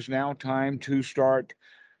it is now time to start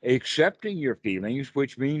accepting your feelings,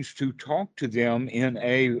 which means to talk to them in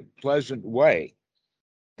a pleasant way.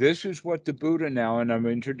 This is what the Buddha now, and I'm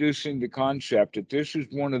introducing the concept that this is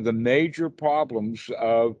one of the major problems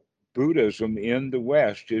of Buddhism in the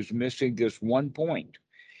West is missing this one point.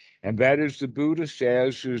 And that is the Buddha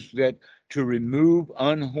says is that to remove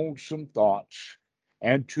unwholesome thoughts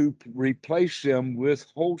and to replace them with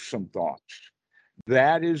wholesome thoughts.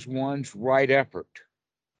 That is one's right effort.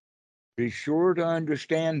 Be sure to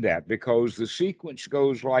understand that because the sequence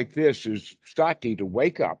goes like this is sati to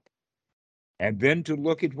wake up and then to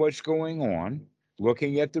look at what's going on,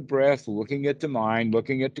 looking at the breath, looking at the mind,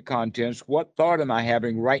 looking at the contents. What thought am I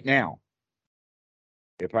having right now?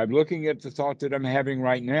 If I'm looking at the thought that I'm having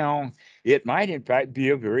right now, it might in fact be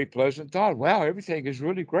a very pleasant thought. Wow, everything is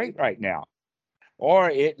really great right now. Or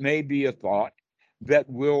it may be a thought that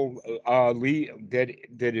will lead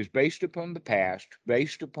that is based upon the past,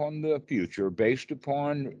 based upon the future, based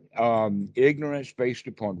upon ignorance, based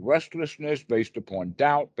upon restlessness, based upon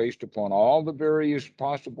doubt, based upon all the various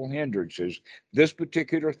possible hindrances. This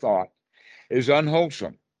particular thought is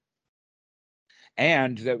unwholesome.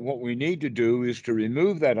 And that what we need to do is to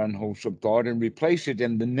remove that unwholesome thought and replace it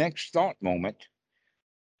in the next thought moment,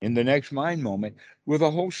 in the next mind moment, with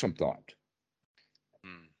a wholesome thought.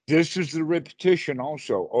 Mm. This is the repetition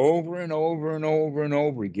also over and over and over and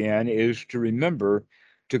over again is to remember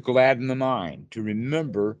to gladden the mind, to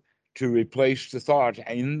remember to replace the thought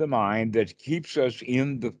in the mind that keeps us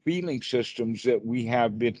in the feeling systems that we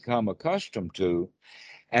have become accustomed to,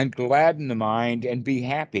 and gladden the mind and be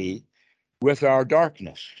happy with our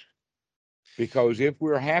darkness. Because if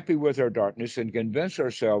we're happy with our darkness and convince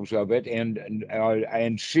ourselves of it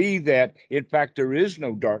and see that in fact there is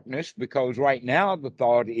no darkness, because right now the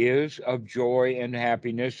thought is of joy and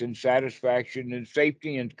happiness and satisfaction and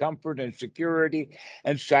safety and comfort and security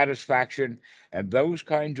and satisfaction and those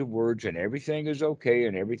kinds of words, and everything is okay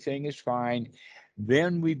and everything is fine,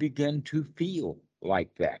 then we begin to feel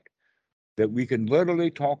like that we can literally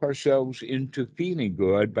talk ourselves into feeling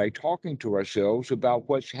good by talking to ourselves about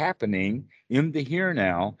what's happening in the here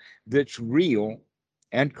now that's real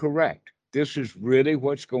and correct. This is really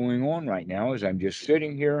what's going on right now as I'm just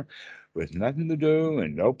sitting here with nothing to do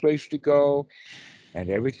and no place to go and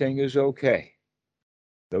everything is okay.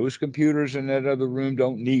 Those computers in that other room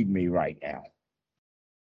don't need me right now.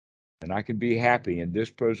 And I can be happy in this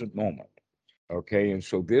present moment. Okay, and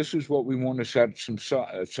so this is what we want to set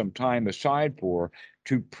some time aside for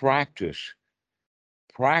to practice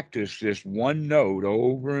this one note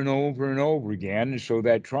over and over and over again, and so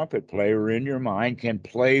that trumpet player in your mind can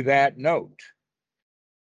play that note.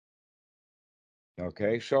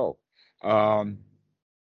 Okay, so um,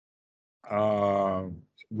 uh,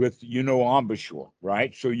 with embouchure,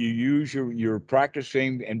 right? So you're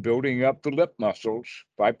practicing and building up the lip muscles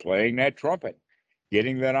by playing that trumpet,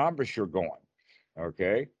 getting that embouchure going.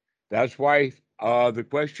 Okay, that's why the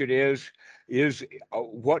question is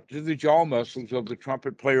what do the jaw muscles of the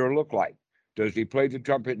trumpet player look like? Does he play the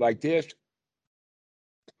trumpet like this,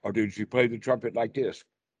 or does he play the trumpet like this?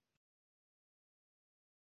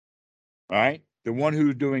 All right, the one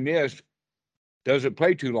who's doing this doesn't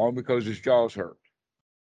play too long because his jaw's hurt.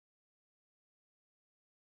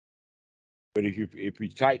 But if you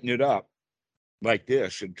tighten it up like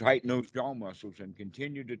this and tighten those jaw muscles and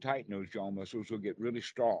continue to tighten those jaw muscles, will get really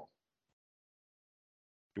strong.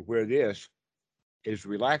 To where this is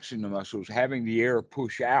relaxing the muscles, having the air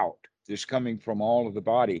push out that's coming from all of the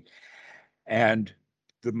body, and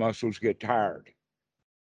the muscles get tired.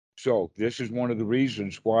 So this is one of the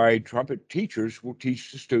reasons why trumpet teachers will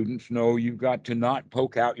teach the students, no, you've got to not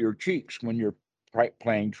poke out your cheeks when you're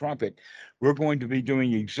playing trumpet. We're going to be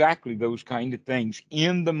doing exactly those kind of things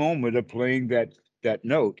in the moment of playing that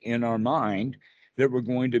note in our mind, that we're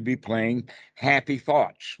going to be playing happy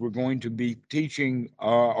thoughts. We're going to be teaching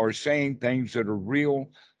or saying things that are real,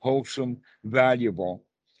 wholesome, valuable.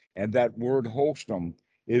 And that word wholesome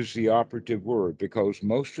is the operative word, because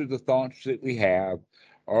most of the thoughts that we have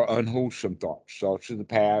are unwholesome thoughts, thoughts of the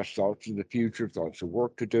past, thoughts of the future, thoughts of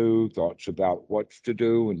work to do, thoughts about what's to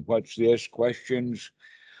do and what's this, questions,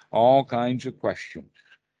 all kinds of questions.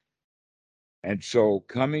 And so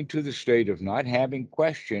coming to the state of not having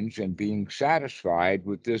questions and being satisfied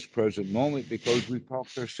with this present moment, because we've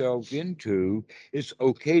talked ourselves into it's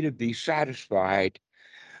okay to be satisfied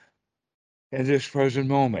in this present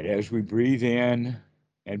moment as we breathe in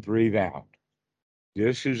and breathe out.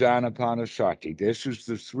 This is Anapanasati. This is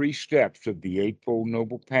the 3 steps of the Eightfold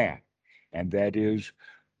Noble Path. And that is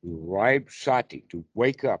Sati, to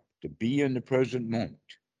wake up, to be in the present moment,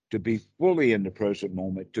 to be fully in the present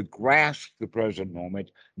moment, to grasp the present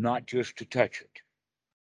moment, not just to touch it.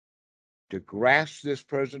 To grasp this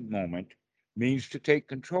present moment means to take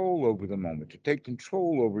control over the moment, to take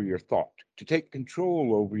control over your thought, to take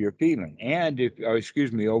control over your feeling, and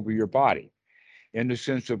over your body, in the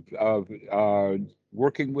sense of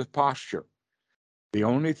working with posture. The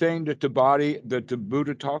only thing that the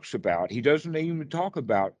Buddha talks about, he doesn't even talk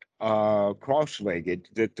about cross-legged.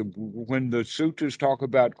 When the sutras talk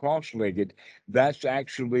about cross-legged, that's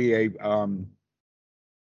actually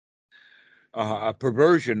a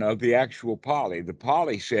perversion of the actual Pali. The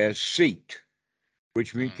Pali says seat,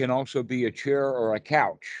 which can also be a chair or a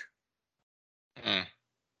couch. Mm.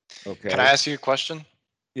 Okay. Can I ask you a question?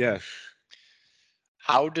 Yes.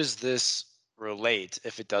 How does this relate,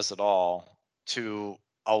 if it does at all, to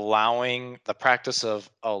allowing the practice of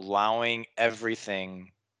allowing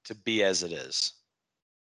everything to be as it is?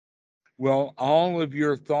 Well, all of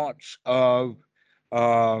your thoughts of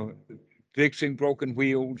uh, fixing broken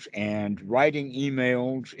wheels and writing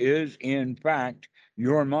emails is, in fact,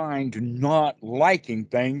 your mind not liking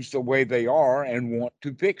things the way they are and want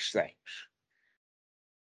to fix things.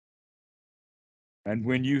 And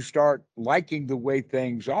when you start liking the way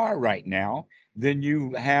things are right now, then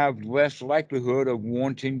you have less likelihood of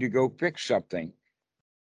wanting to go fix something.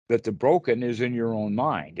 That the broken is in your own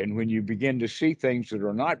mind. And when you begin to see things that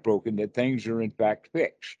are not broken, that things are in fact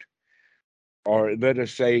fixed, or let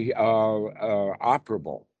us say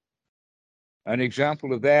operable. An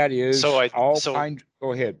example of that So is I all so kinds.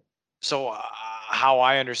 Go ahead. so how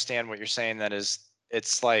I understand what you're saying, that is,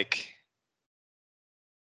 it's like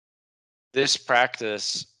this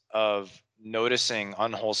practice of noticing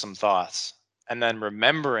unwholesome thoughts and then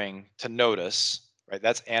remembering to notice, right?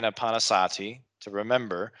 That's anapanasati, to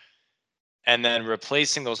remember, and then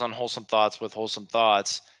replacing those unwholesome thoughts with wholesome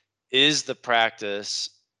thoughts is the practice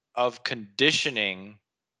of conditioning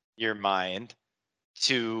your mind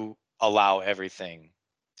to allow everything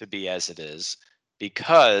to be as it is,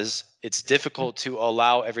 because it's difficult to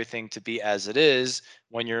allow everything to be as it is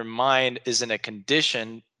when your mind is in a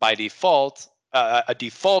condition by default, a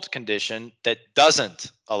default condition that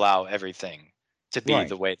doesn't allow everything to be Right.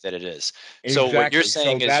 the way that it is. So what you're Exactly. So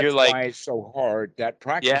saying is you're that's like, why it's so hard. That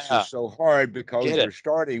practice is yeah, so hard because get you're it.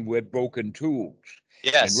 starting with broken tools.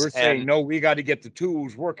 And Yes. we're saying, And no, we got to get the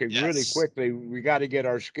tools working really yes. quickly. We got to get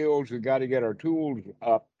our skills, we got to get our tools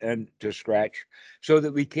up and to scratch so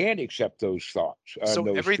that we can accept those thoughts and So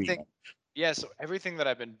those everything, feelings. yeah, so everything that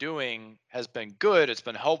I've been doing has been good. It's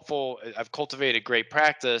been helpful. I've cultivated great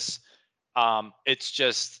practice. It's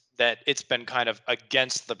just that it's been kind of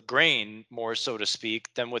against the grain, more so to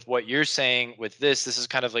speak, than with what you're saying with this. This is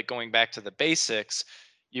kind of like going back to the basics.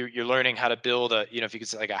 You're learning how to build a, if you could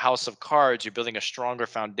say like a house of cards, you're building a stronger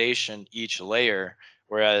foundation each layer.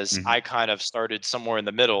 Whereas Mhm. I kind of started somewhere in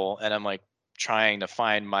the middle and I'm like trying to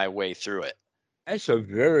find my way through it. That's a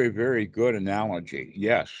very, very good analogy.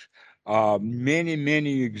 Yes. Many,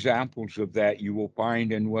 many examples of that you will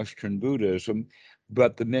find in Western Buddhism,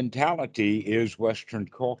 but the mentality is Western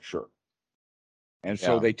culture. And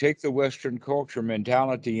so Yeah. they take the Western culture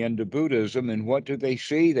mentality into Buddhism, and what do they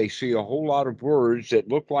see? They see a whole lot of words that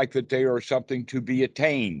look like that they are something to be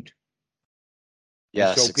attained. And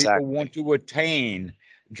so Yes, people exactly. want to attain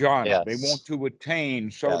jhana, they want Yes. to attain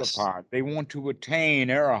Yes. sotapan, they want to attain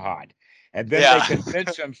arahat. And then they Yeah.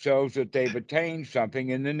 convince themselves that they've attained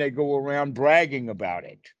something, and then they go around bragging about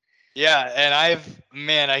it. Yeah, and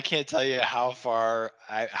man, I can't tell you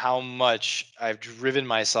how much I've driven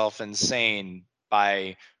myself insane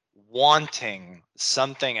by wanting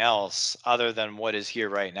something else other than what is here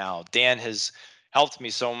right now. Dan has helped me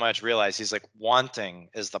so much realize he's like, wanting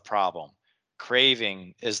is the problem.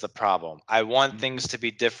 Craving is the problem. I want Mhm. things to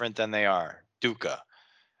be different than they are. Dukkha.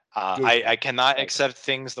 I Dukkha. cannot Right. accept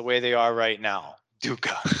things the way they are right now.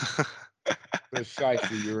 Dukkha.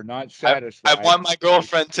 Precisely. You're not I satisfied. want my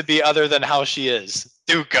girlfriend to be other than how she is.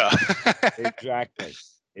 Dukkha. Exactly. Yes.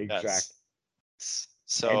 Exactly. And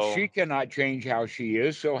So she cannot change how she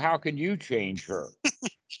is, so how can you change her?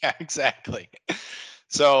 yeah, exactly.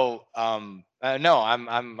 So no,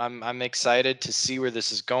 I'm excited to see where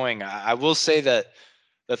this is going. I will say that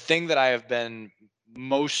the thing that I have been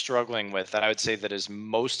most struggling with, that I would say that is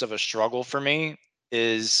most of a struggle for me,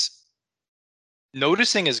 is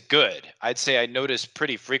noticing is good. I'd say I notice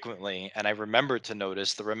pretty frequently and I remember to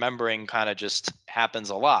notice. The remembering kind of just happens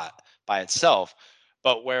a lot by itself.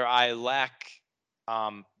 But where I lack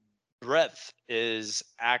um, breadth is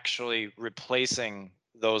actually replacing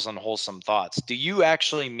those unwholesome thoughts. Do you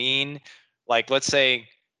actually mean, like, let's say,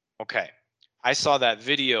 okay, I saw that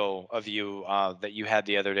video of you that you had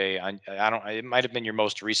the other day. I don't. It might have been your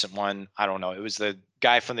most recent one. I don't know. It was the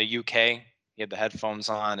guy from the UK. He had the headphones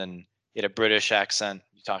on and he had a British accent.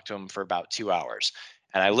 You talked to him for about 2 hours,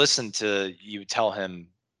 and I listened to you tell him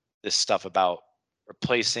this stuff about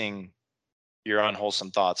replacing your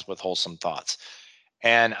unwholesome thoughts with wholesome thoughts.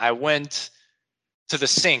 And I went to the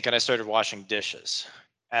sink and I started washing dishes,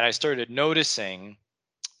 and I started noticing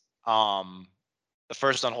um, the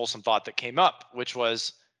first unwholesome thought that came up, which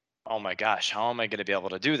was, oh my gosh, how am I going to be able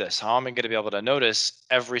to do this? How am I going to be able to notice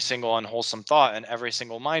every single unwholesome thought and every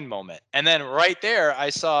single mind moment? And then right there, I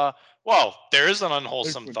saw, whoa, there's an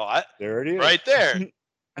unwholesome thought There it is. right there.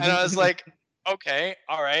 And I was like, okay,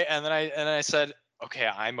 all right. And I said, okay,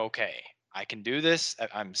 I'm okay. I can do this.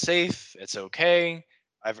 I'm safe. It's okay.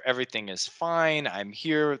 Everything is fine. I'm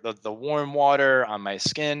here. The warm water on my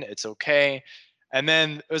skin. It's okay. And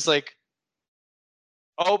then it was like,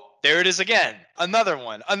 oh, there it is again. Another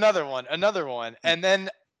one, another one, another one. And then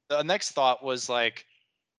the next thought was like,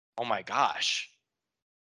 oh my gosh,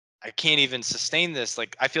 I can't even sustain this.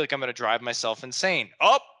 Like, I feel like I'm going to drive myself insane.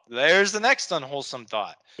 Oh, there's the next unwholesome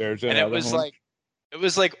thought. There's And another one. it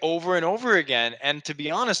was like over and over again. And to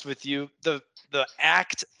be honest with you, the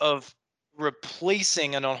act of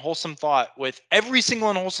replacing an unwholesome thought with every single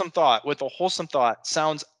unwholesome thought with a wholesome thought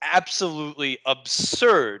sounds absolutely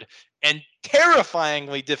absurd and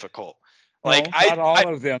terrifyingly difficult. Like No, not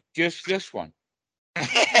all of them, just this one.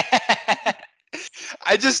 I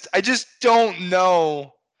just don't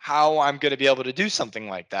know how I'm going to be able to do something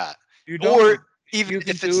like that, You or don't. even You can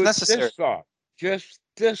if it's do it necessary. this thought, just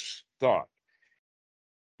this thought.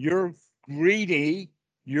 You're greedy.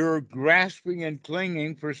 You're grasping and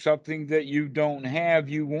clinging for something that you don't have.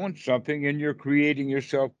 You want something and you're creating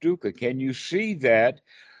yourself dukkha. Can you see that?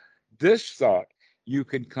 This thought, you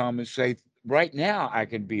can come and say, right now I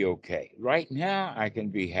can be okay. Right now I can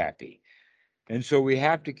be happy. And so we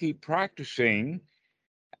have to keep practicing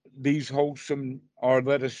these wholesome, or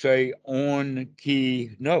let us say, on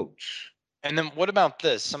key notes. And then what about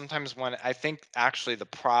this? Sometimes when I think actually the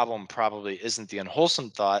problem probably isn't the unwholesome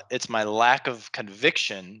thought, it's my lack of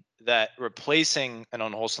conviction that replacing an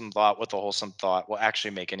unwholesome thought with a wholesome thought will actually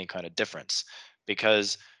make any kind of difference.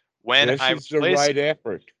 Because when This I is the replace right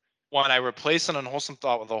effort. when I replace an unwholesome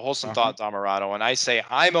thought with a wholesome Uh-huh. thought, Dhammarato, and I say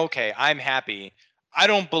I'm okay, I'm happy, I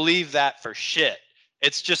don't believe that for shit.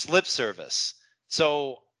 It's just lip service.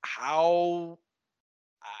 So how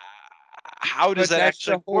does But that that's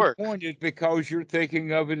the actually whole work? point, is because you're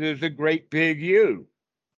thinking of it as a great big you.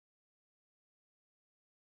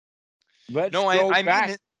 Let's No, go I mean back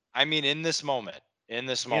it. I mean in this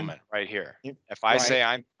in, moment right here. in If I right. say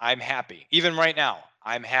I'm happy, even right now,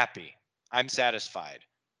 I'm happy, I'm satisfied.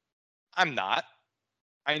 I'm not.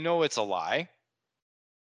 I know it's a lie.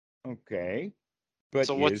 Okay. But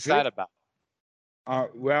So what's is that it? about?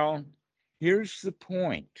 Well, Here's the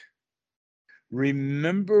point.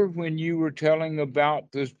 Remember when you were telling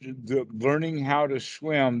about the learning how to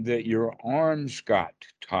swim that your arms got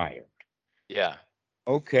tired? Yeah.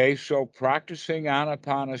 Okay, so practicing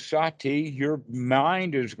Anapanasati, your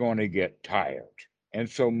mind is going to get tired. And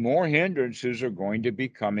so more hindrances are going to be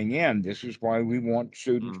coming in. This is why we want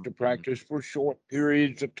students to Mhm. practice for short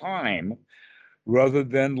periods of time rather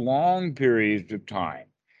than long periods of time.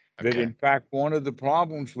 That, Okay. in fact, one of the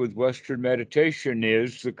problems with Western meditation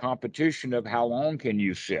is the competition of how long can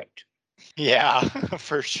you sit. Yeah,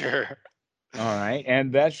 for sure. All right.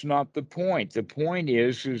 And that's not the point. The point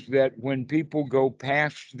is that when people go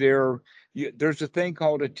past there's a thing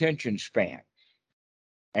called attention span.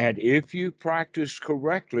 And if you practice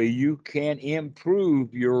correctly, you can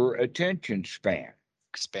improve your attention span.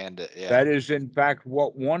 Expand it. Yeah. That is, in fact,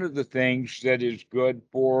 what one of the things that is good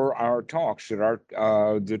for our talks. That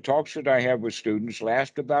the talks that I have with students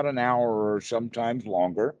last about an hour or sometimes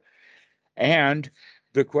longer. And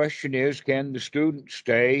the question is, can the student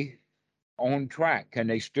stay on track? Can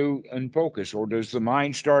they stay in focus, or does the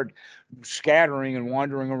mind start scattering and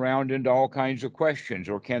wandering around into all kinds of questions,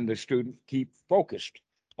 or can the student keep focused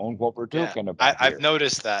on what we're Yeah. talking I, about I've here?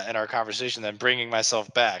 noticed that in our conversation, then bringing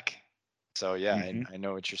myself back. So yeah, Mhm. I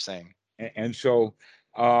know what you're saying. And so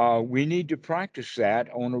we need to practice that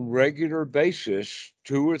on a regular basis,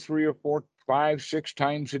 2 or 3 or 4, 5, 6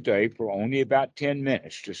 times a day for only about 10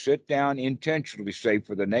 minutes to sit down intentionally, say,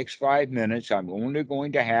 for the next 5 minutes, I'm only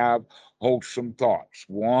going to have wholesome thoughts,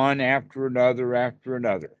 one after another after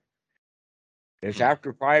another. It's Hmm.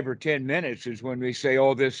 after 5 or 10 minutes is when we say,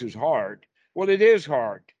 oh, this is hard. Well, it is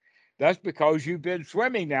hard. That's because you've been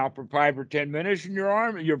swimming now for 5 or 10 minutes and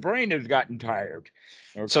your brain has gotten tired.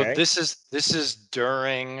 So Okay. this is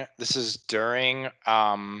during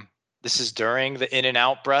the in and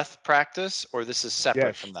out breath practice, or this is separate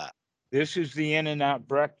Yes. from that. This is the in and out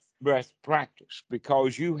breath practice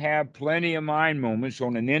because you have plenty of mind moments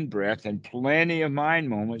on an in breath and plenty of mind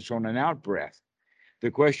moments on an out breath. The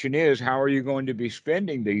question is, how are you going to be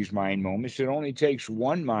spending these mind moments? It only takes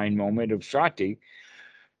one mind moment of sati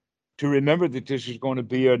to remember that this is going to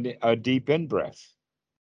be a deep in breath.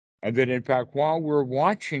 And that, in fact, while we're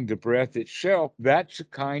watching the breath itself, that's a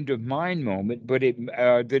kind of mind moment. But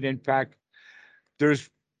that, in fact, there's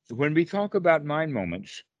when we talk about mind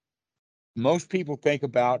moments, most people think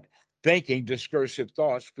about thinking discursive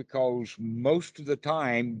thoughts because most of the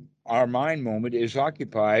time our mind moment is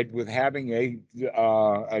occupied with having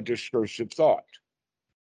a discursive thought.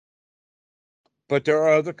 But there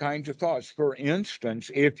are other kinds of thoughts. For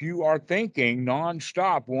instance, if you are thinking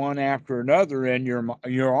nonstop one after another, and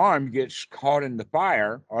your arm gets caught in the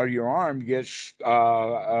fire, or your arm gets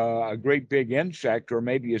a great big insect, or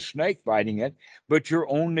maybe a snake biting it, but you're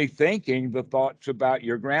only thinking the thoughts about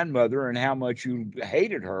your grandmother and how much you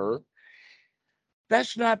hated her,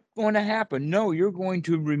 that's not going to happen. No, you're going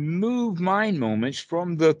to remove mind moments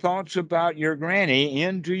from the thoughts about your granny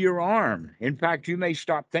into your arm. In fact, you may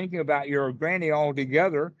stop thinking about your granny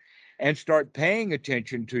altogether and start paying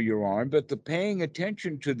attention to your arm, but the paying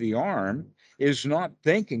attention to the arm is not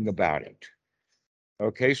thinking about it.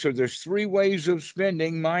 Okay, so there's three ways of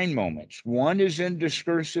spending mind moments. One is in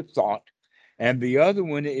discursive thought, and the other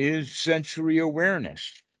one is sensory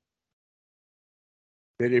awareness.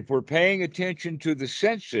 That if we're paying attention to the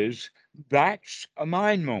senses, that's a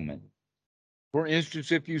mind moment. For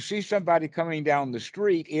instance, if you see somebody coming down the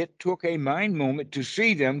street, it took a mind moment to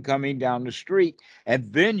see them coming down the street,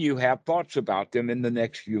 and then you have thoughts about them in the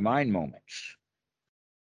next few mind moments.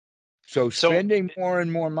 So, So spending more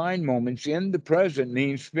and more mind moments in the present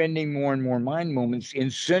means spending more and more mind moments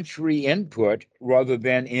in sensory input rather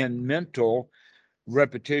than in mental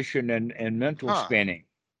repetition and mental huh. spinning.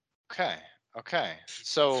 Okay. Okay.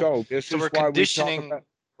 So So, this so is why we talk about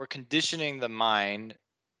we're conditioning the mind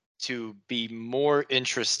to be more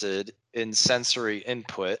interested in sensory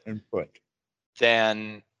input input.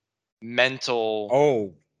 than mental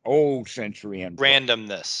Oh, old sensory input.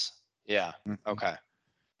 randomness. Yeah. Mhm. Okay.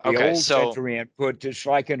 The Okay. old So sensory input is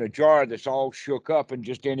like in a jar that's all shook up, and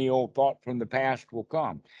just any old thought from the past will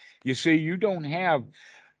come. You see, you don't have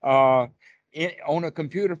uh, on a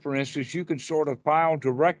computer, for instance, you can sort a file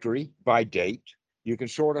directory by date. You can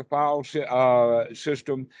sort a file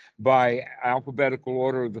system by alphabetical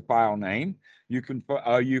order of the file name. You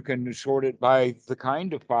can sort it by the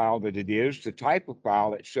kind of file that it is, the type of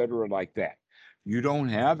file, etc., like that. You don't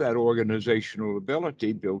have that organizational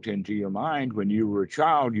ability built into your mind. When you were a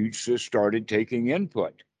child, you just started taking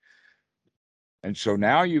input. And so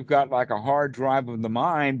now you've got like a hard drive of the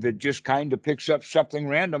mind that just kind of picks up something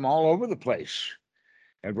random all over the place.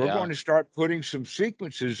 And we're Yeah. going to start putting some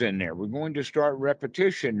sequences in there. We're going to start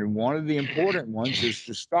repetition. And one of the important ones is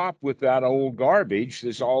to stop with that old garbage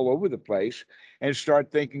that's all over the place and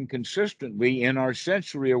start thinking consistently in our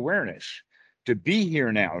sensory awareness, to be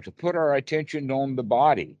here now, to put our attention on the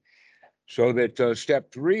body. So that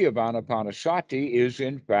step 3 of Anapanasati is,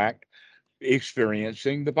 in fact,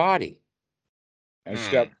 experiencing the body. And Hmm.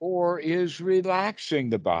 step 4 is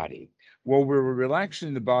relaxing the body. Well, we were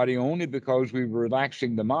relaxing the body only because we were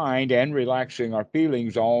relaxing the mind and relaxing our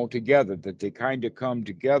feelings all together, that they kind of come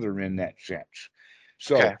together in that sense.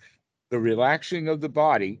 Okay. So, the relaxing of the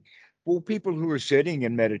body, well, people who are sitting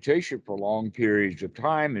in meditation for long periods of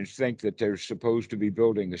time and think that they're supposed to be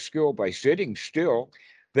building a skill by sitting still,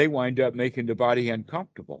 they wind up making the body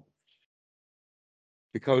uncomfortable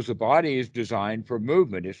because the body is designed for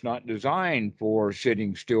movement. It's not designed for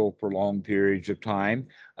sitting still for long periods of time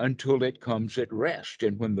until it comes at rest.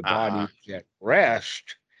 And when the body Uh-huh. is at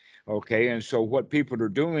rest, okay, and so what people are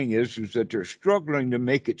doing is that they're struggling to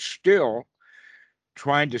make it still,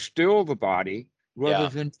 trying to still the body rather Yeah.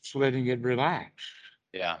 than just letting it relax.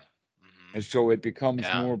 Yeah. Hmm. And so it becomes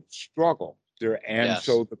Yeah. more struggle there. And Yes.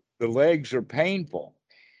 so the legs are painful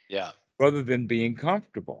Yeah. rather than being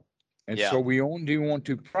comfortable. And Yeah. so we only want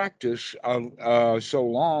to practice so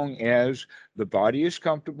long as the body is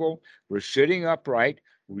comfortable. We're sitting upright.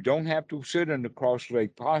 We don't have to sit in a cross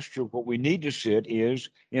leg posture. What we need to sit is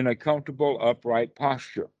in a comfortable upright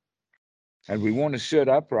posture. And we want to sit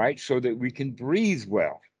upright so that we can breathe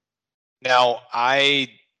well. Now,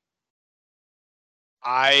 I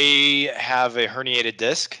have a herniated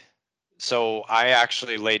disc, so I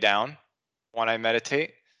actually lay down when I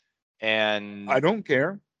meditate, I and don't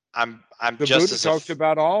care. I'm The just Buddha as talks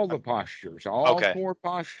about all the I'm, postures, all okay. 4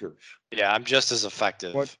 postures. Yeah, I'm just as What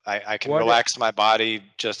effective. I can what relax my body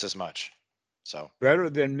just as much. So better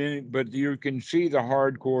than many, but you can see the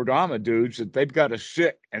hardcore Dharma dudes that they've got to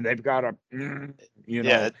sit and they've got to, you yeah,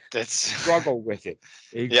 know, that's struggle with it.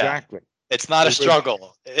 yeah. Exactly. It's not a With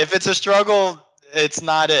struggle. If it's a struggle, it's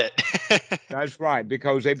not it. That's right,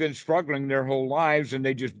 because they've been struggling their whole lives and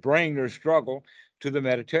they just bring their struggle to the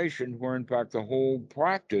meditation, where in fact the whole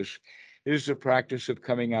practice is the practice of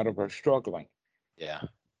coming out of our struggling. Yeah.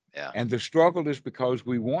 Yeah. And the struggle is because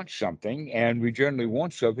we want something, and we generally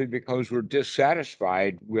want something because we're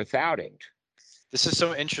dissatisfied without it. This is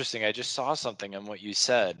so interesting. I just saw something in what you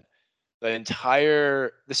said.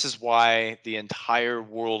 This is why the entire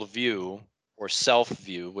worldview or self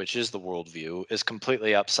view, which is the worldview, is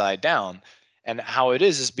completely upside down. And how it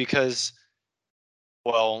is because,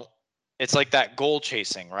 well, it's like that goal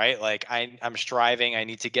chasing, right? Like I'm striving, I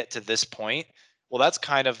need to get to this point. Well, that's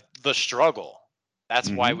kind of the struggle. That's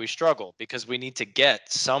why Hmm. we struggle, because we need to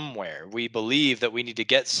get somewhere. We believe that we need to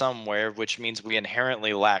get somewhere, which means we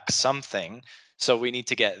inherently lack something. So we need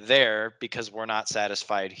to get there because we're not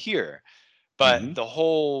satisfied here. But Hmm. the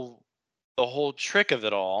whole trick of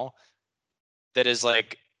it all, that is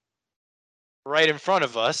like right in front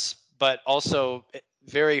of us, but also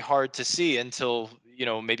very hard to see until,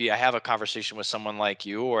 maybe I have a conversation with someone like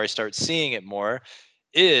you, or I start seeing it more,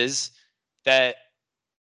 is that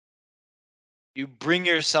you bring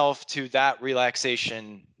yourself to that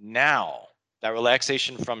relaxation now, that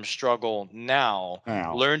relaxation from struggle now,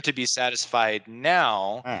 Now, learn to be satisfied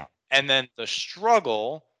now, now, and then the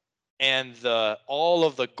struggle and the all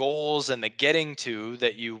of the goals and the getting to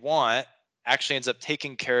that you want actually ends up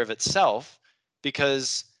taking care of itself,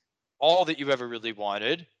 because all that you ever really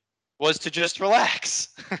wanted was to just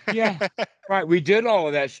relax. yeah, right. We did all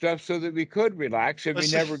of that stuff so that we could relax, and we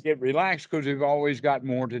Was never get relaxed because we've always got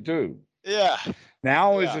more to do. yeah,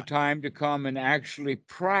 Now is the yeah, time to come and actually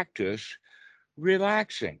practice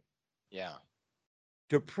relaxing, yeah,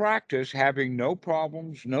 to practice having no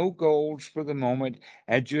problems, no goals for the moment,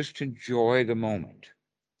 and just enjoy the moment,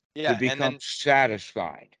 to yeah. And become then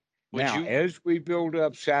satisfied. would Now, you? as we build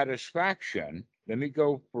up satisfaction, let me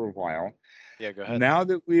go for a while. Yeah, go ahead. Now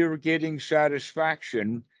that we are getting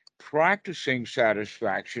satisfaction, practicing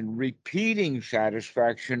satisfaction, repeating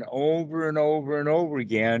satisfaction over and over and over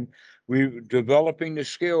again, we developing the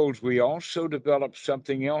skills. We also develop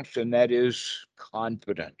something else, and that is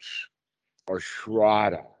confidence, or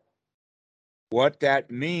shraddha. What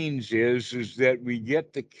that means is that we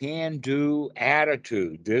get the can-do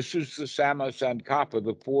attitude. This is the Samasankappa,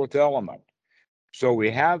 the fourth element. So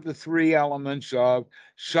we have the 3 elements of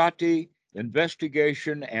sati,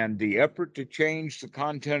 investigation, and the effort to change the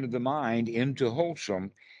content of the mind into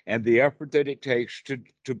wholesome, and the effort that it takes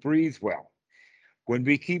to breathe well. When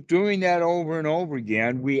we keep doing that over and over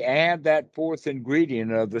again, we add that fourth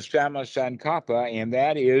ingredient of the Samasankappa, and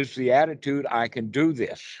that is the attitude, I can do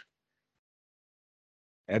this.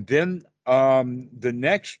 And then the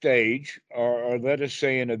next stage, or let us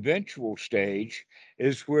say an eventual stage,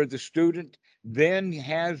 is where the student then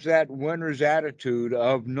has that winner's attitude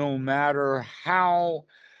of no matter how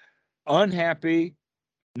unhappy,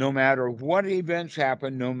 no matter what events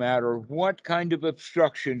happen, no matter what kind of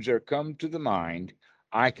obstructions are come to the mind,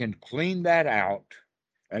 I can clean that out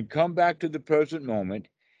and come back to the present moment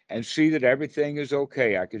and see that everything is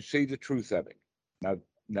okay. I can see the truth of it. Now,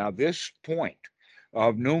 now this point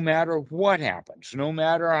of no matter what happens, no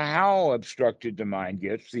matter how obstructed the mind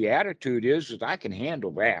gets, the attitude is that I can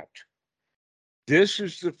handle that. This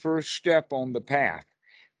is the first step on the path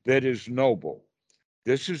that is noble.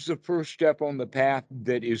 This is the first step on the path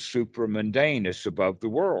that is supramundane, it's above the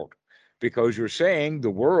world. Because you're saying the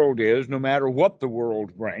world is, no matter what the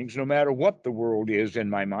world brings, no matter what the world is in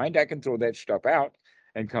my mind, I can throw that stuff out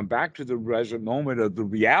and come back to the present moment of the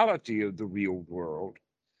reality of the real world.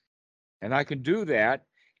 And I can do that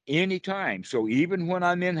anytime. So even when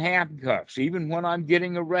I'm in handcuffs, even when I'm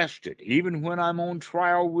getting arrested, even when I'm on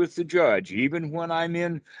trial with the judge, even when I'm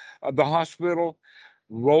in the hospital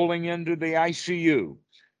rolling into the ICU,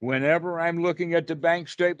 whenever I'm looking at the bank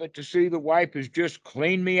statement to see the wife has just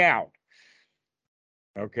cleaned me out.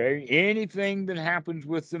 Okay, anything that happens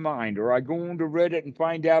with the mind, or I go on to Reddit and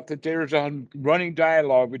find out that there's a running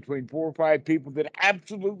dialogue between 4 or 5 people that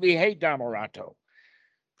absolutely hate Damaranto.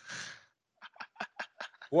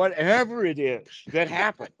 Whatever it is that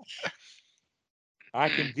happens, I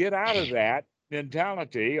can get out of that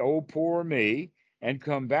mentality, oh, poor me, and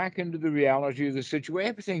come back into the reality of the situation.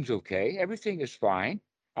 Everything's okay. Everything is fine.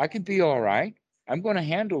 I can be all right. I'm going to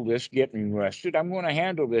handle this getting arrested. I'm going to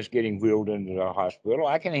handle this getting wheeled into the hospital.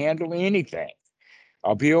 I can handle anything.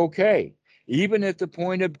 I'll be okay. Even at the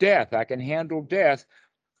point of death, I can handle death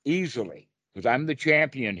easily because I'm the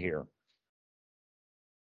champion here.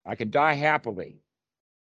 I can die happily.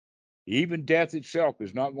 Even death itself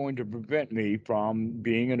is not going to prevent me from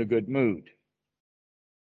being in a good mood.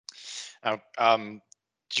 Do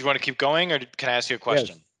you want to keep going, or can I ask you a Yes.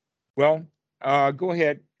 question? Well, go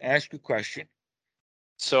ahead, ask a question.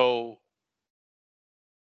 So,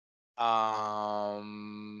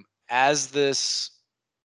 as this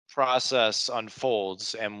process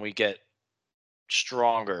unfolds and we get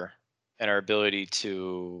stronger in our ability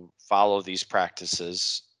to follow these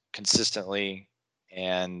practices consistently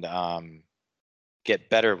and get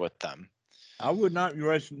better with them. I would not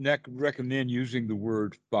recommend using the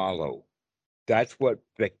word follow. That's what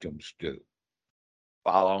victims do.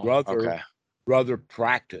 Follow. Rather, Okay. rather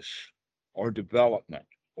practice or development,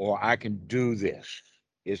 or I can do this.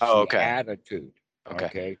 It's Oh, the okay. attitude. Okay.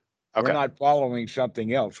 Okay. We're Okay. not following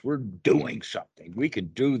something else. We're doing something. We can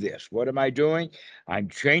do this. What am I doing? I'm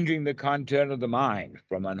changing the content of the mind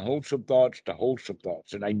from unwholesome thoughts to wholesome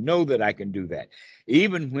thoughts. And I know that I can do that.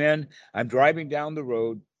 Even when I'm driving down the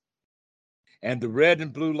road and the red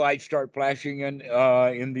and blue lights start flashing in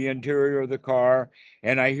the interior of the car,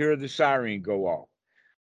 and I hear the siren go off.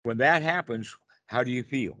 When that happens, how do you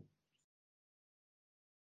feel?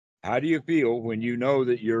 How do you feel when you know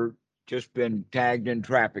that you're just been tagged in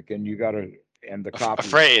traffic and you got to, and the cop is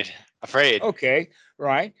Afraid. Afraid. okay,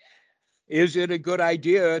 right? Is it a good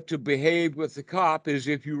idea to behave with the cop as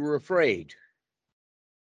if you were afraid?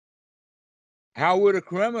 How would a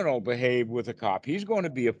criminal behave with a cop? He's going to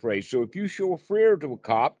be afraid. So if you show fear to a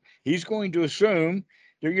cop, he's going to assume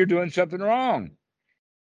that you're doing something wrong.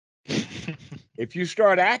 If you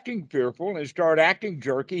start acting fearful and start acting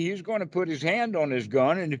jerky, he's going to put his hand on his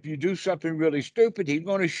gun. And if you do something really stupid, he's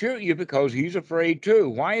going to shoot you because he's afraid too.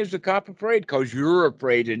 Why is the cop afraid? Because you're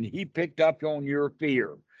afraid and he picked up on your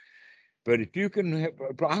fear. But if you can,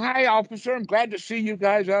 hi, officer, I'm glad to see you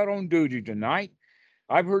guys out on duty tonight.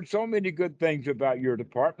 I've heard so many good things about your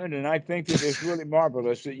department, and I think that it's really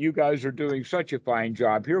marvelous that you guys are doing such a fine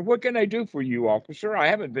job here. What can I do for you, officer? I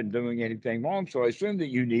haven't been doing anything wrong, so I assume that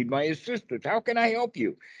you need my assistance. How can I help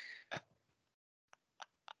you?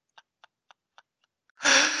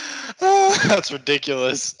 That's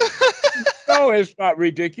ridiculous. No, it's not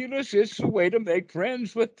ridiculous. It's the way to make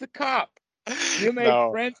friends with the cop. You make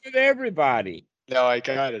No. friends with everybody, No, I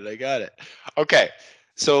got it. I got it. Okay.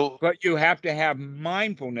 So, but you have to have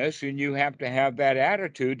mindfulness and you have to have that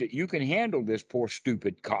attitude that you can handle this poor,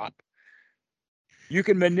 stupid cop. You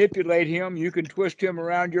can manipulate him. You can twist him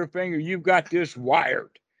around your finger. You've got this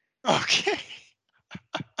wired. okay.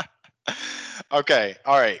 Okay.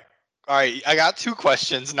 All right. All right. I got two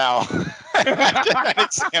questions now after that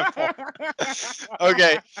example.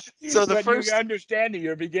 Okay. So the But you first, understand that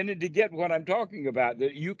you're beginning to get what I'm talking about,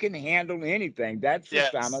 that you can handle anything. That's the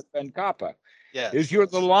yes. Sama and Kappa. Yes. Is you're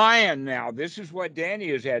the lion now. This is what Danny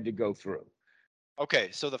has had to go through.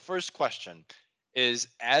 Okay, so the first question is,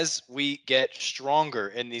 as we get stronger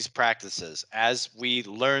in these practices, as we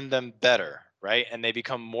learn them better, right? And they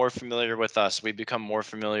become more familiar with us, we become more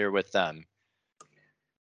familiar with them.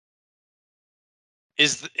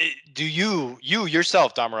 Do you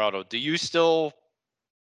yourself, Damarado, do you still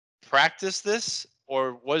practice this,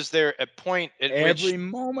 or was there a point at which, Every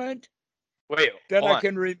moment wait, that hold I on.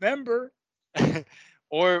 can remember.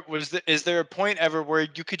 Or is there a point ever where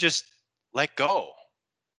you could just let go?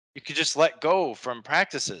 You could just let go from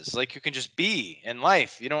practices. Like, you can just be in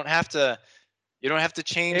life. You don't have to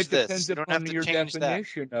change It this. depends You don't have upon to your change that.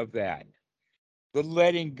 definition of that. The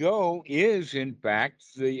letting go is, in fact,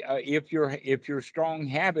 the if your strong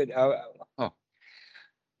habit.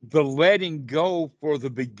 The letting go for the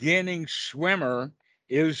beginning swimmer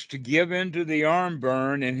is to give into the arm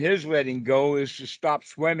burn, and his letting go is to stop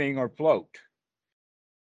swimming or float.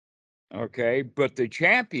 Okay, but the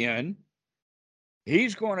champion,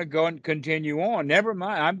 he's going to go and continue on. Never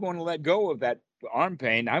mind, I'm going to let go of that arm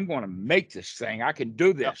pain. I'm going to make this thing. I can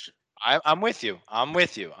do Yep. this. I'm with you. I'm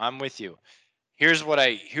with you. I'm with you. Here's what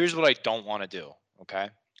I don't want to do. Okay.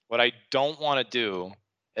 What I don't want to do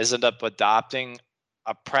is end up adopting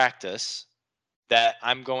a practice that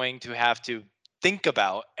I'm going to have to think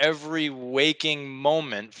about every waking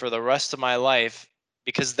moment for the rest of my life,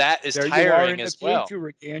 because that is There you are tiring in the as well. future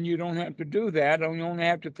again. You don't have to do that. You only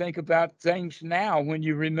have to think about things now when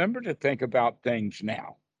you remember to think about things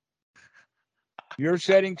now. You're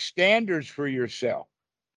setting standards for yourself.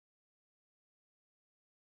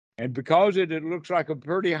 And because it looks like a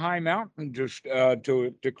pretty high mountain just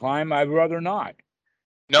to climb, I'd rather not.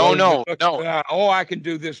 No, Rather than no, look, no. oh, I can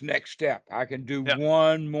do this next step. I can do Yeah,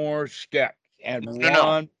 one more step. And no, no, no.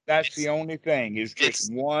 one, that's the It's only thing, is just it's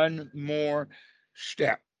one more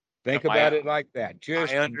step. no, Think about it like that.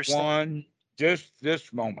 I understand. Just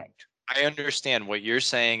this moment. I understand what you're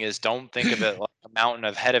saying is, don't think of it like a mountain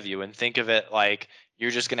ahead of you, and think of it like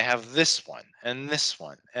you're just going to have this one and this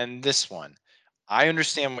one and this one. I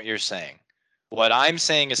understand what you're saying. What I'm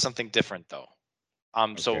saying is something different, though.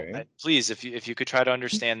 So Okay. please, if you could try to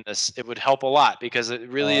understand this, it would help a lot, because it All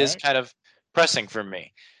really is right. kind of pressing for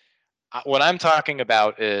me. What I'm talking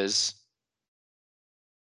about is,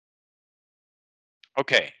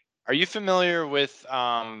 okay. Are you familiar with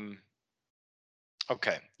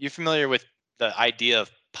Okay, you familiar with the idea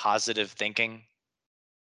of positive thinking?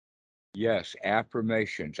 Yes,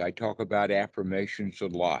 affirmations. I talk about affirmations a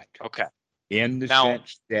lot Okay. in the Now,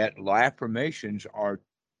 sense that affirmations are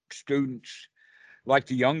students like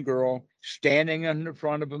the young girl standing in the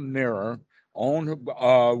front of a mirror on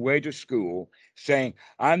her way to school saying,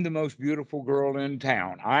 I'm the most beautiful girl in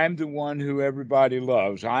town. I'm the one who everybody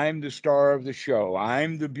loves. I'm the star of the show.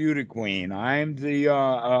 I'm the beauty queen. I'm the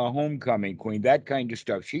homecoming queen, that kind of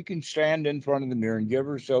stuff. She can stand in front of the mirror and give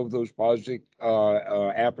herself those positive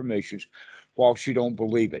affirmations while she don't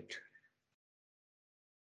believe it.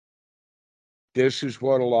 This is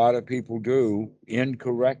what a lot of people do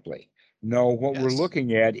incorrectly. No, what we're yes.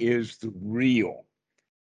 looking at is the real.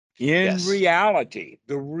 In Yes. reality,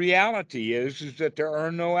 the reality is that there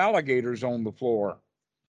are no alligators on the floor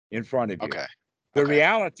in front of you. Okay. The Okay.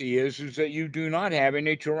 reality is that you do not have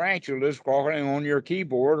any tarantulas crawling on your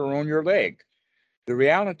keyboard or on your leg. The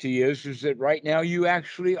reality is that right now you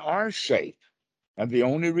actually are safe. And the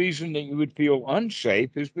only reason that you would feel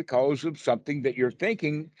unsafe is because of something that you're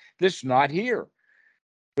thinking that's not here.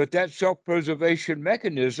 But that self preservation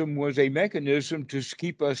mechanism was a mechanism to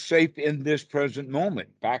keep us safe in this present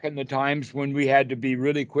moment. Back in the times when we had to be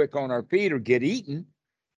really quick on our feet or get eaten,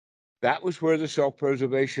 that was where the self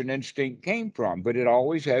preservation instinct came from. But it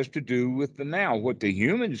always has to do with the now. What the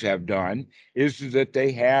humans have done is that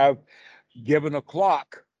they have given a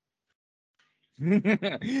clock.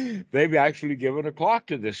 They've actually given a clock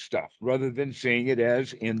to this stuff rather than seeing it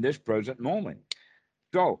as in this present moment.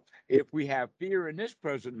 So, if we have fear in this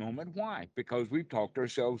present moment, why? Because we've talked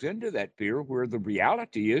ourselves into that fear, where the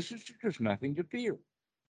reality is there's nothing to fear.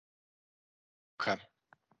 Okay.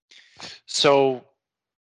 So,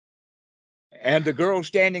 And the girl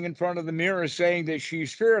standing in front of the mirror saying that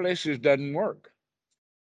she's fearless doesn't work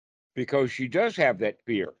because she does have that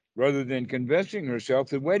fear. Rather than convincing herself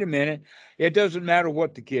that, wait a minute, it doesn't matter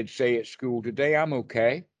what the kids say at school today, I'm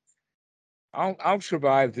okay. I'll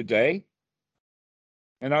survive the day,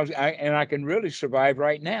 and I can really survive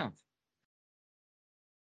right now.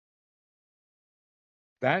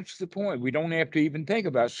 That's the point. We don't have to even think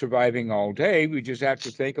about surviving all day. We just have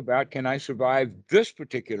to think about, can I survive this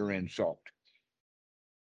particular insult?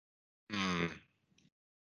 mm,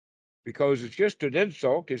 Because it's just an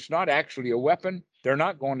insult. It's not actually a weapon. They're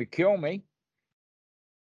not going to kill me.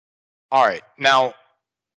 All right. Now,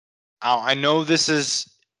 I know this is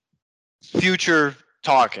future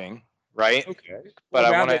talking, right? Okay. But Well,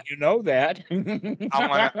 I now want to, that you know that. I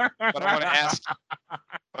want to, but I want to ask,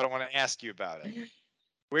 but I want to ask you about it.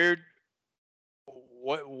 Where,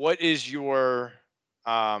 what is your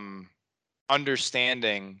um,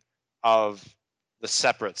 understanding of the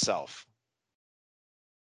separate self?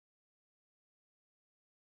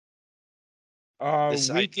 This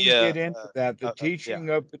We can get idea, into that. The yeah, teaching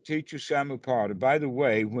of Paticca Samuppada. By the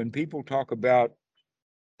way, when people talk about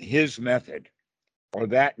his method or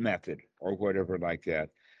that method or whatever like that,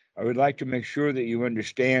 I would like to make sure that you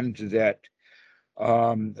understand that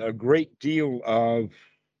a great deal of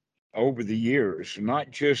over the years, not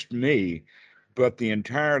just me, but the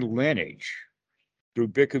entire lineage through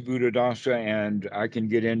Bhikkhu Buddhadasa, and I can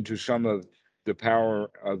get into some of the power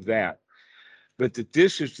of that, but that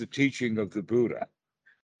this is the teaching of the Buddha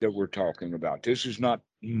that we're talking about. This is not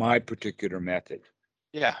my particular method.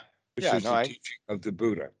 yeah, This yeah. is No, the I teaching of the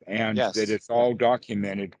Buddha, and that yes, it's all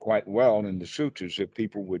documented quite well in the suttas that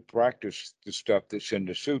people would practice the stuff that's in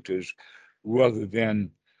the suttas rather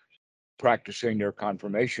than practicing their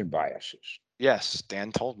confirmation biases. yes.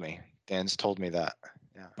 Dan told me. Dan's told me that.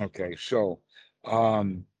 Yeah. Okay, so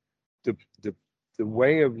um, the the the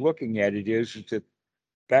way of looking at it is that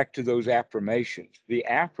back to those affirmations. The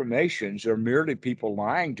affirmations are merely people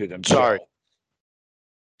lying to Sorry. themselves.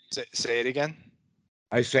 Say it again.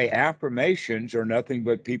 I say affirmations are nothing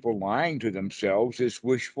but people lying to themselves. It's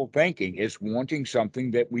wishful thinking. It's wanting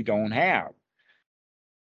something that we don't have.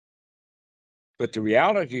 But the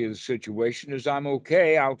reality of the situation is I'm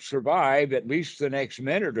okay. I'll survive at least the next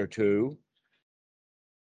minute or two,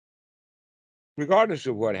 regardless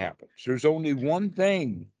of what happens. There's only one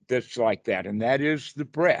thing that's like that, and that is the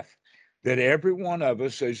breath. That every one of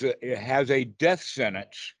us has a death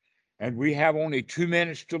sentence, and we have only 2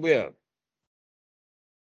 minutes to live.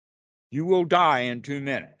 You will die in 2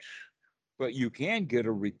 minutes, but you can get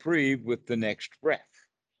a reprieve with the next breath.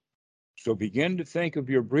 So begin to think of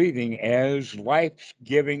your breathing as life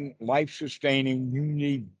giving, life sustaining. You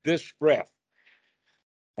need this breath,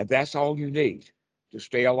 and that's all you need to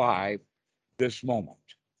stay alive this moment.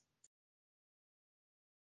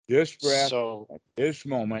 This breath So at this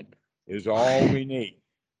moment is all we need.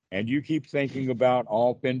 And you keep thinking about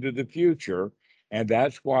off into the future, and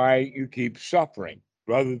that's why you keep suffering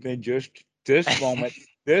rather than just this moment,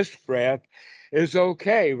 this breath is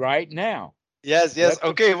okay right now. yes, yes. That's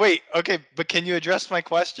Okay, wait. Okay, but can you address my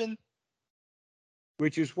question?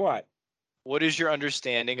 which is what? What is your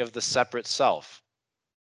understanding of the separate self?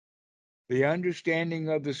 The understanding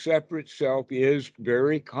of the separate self is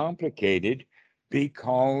very complicated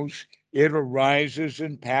because it arises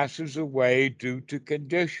and passes away due to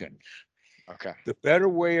conditions. Okay. The better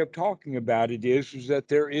way of talking about it is that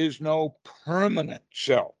there is no permanent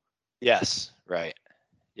self. Yes. Right.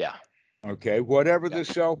 Yeah. Okay. Whatever Yeah. the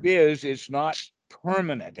self is, it's not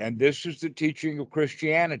permanent. And this is the teaching of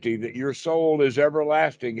Christianity that your soul is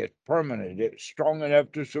everlasting, it's permanent, it's strong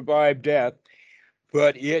enough to survive death,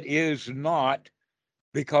 but it is not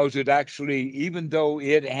because it actually, even though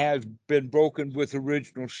it has been broken with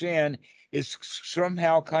original sin, it's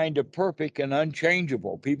somehow kind of perfect and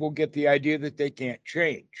unchangeable. People get the idea that they can't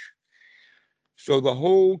change. So the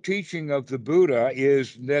whole teaching of the Buddha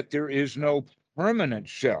is that there is no permanent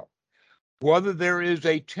self. Whether there is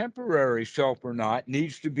a temporary self or not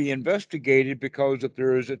needs to be investigated, because if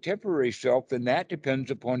there is a temporary self, then that depends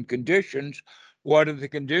upon conditions. What are the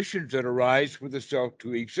conditions that arise for the self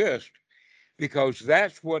to exist? Because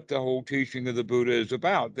that's what the whole teaching of the Buddha is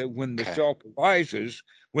about. That when the Okay. self arises,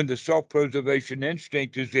 when the self preservation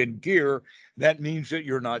instinct is in gear, that means that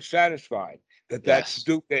you're not satisfied, that's Yes.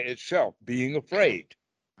 dukkha itself, being Okay. afraid.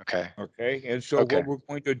 Okay. Okay. And so, Okay. what we're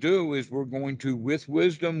going to do is we're going to, with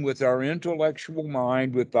wisdom, with our intellectual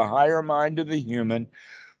mind, with the higher mind of the human,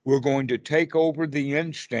 we're going to take over the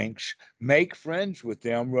instincts, make friends with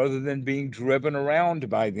them rather than being driven around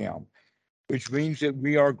by them, which means that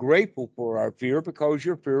we are grateful for our fear because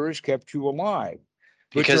your fear has kept you alive.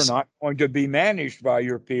 But you're Because not going to be managed by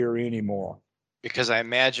your fear anymore. I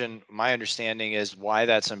imagine my understanding is why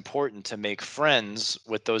that's important to make friends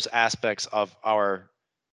with those aspects of our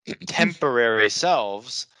temporary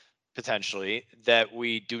selves potentially that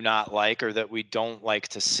we do not like or that we don't like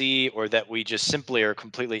to see or that we just simply are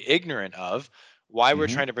completely ignorant of. Why we're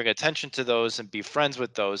Mhm. trying to bring attention to those and be friends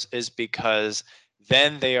with those is because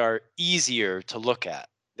then they are easier to look at,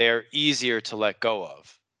 they're easier to let go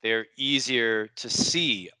of, they're easier to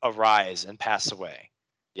see arise and pass away.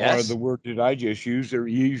 Or the Yes. word that I just used, they're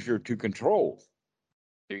easier to control.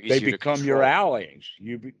 They're They easier to become your control. allies.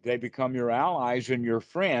 They become your allies and your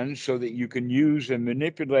friends so that you can use and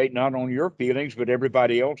manipulate not only your feelings, but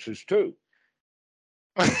everybody else's too.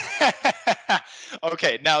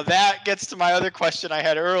 Okay, now that gets to my other question I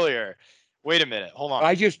had earlier. Wait a minute, hold on.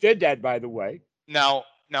 I just did that, by the way. Now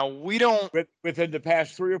we don't. Within the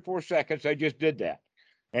past 3 or 4 seconds, I just did that.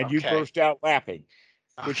 And you Okay, burst out laughing,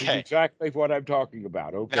 which is okay. exactly what I'm talking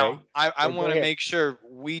about. Now Okay. I So go want to ahead. make sure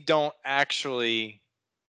we don't actually.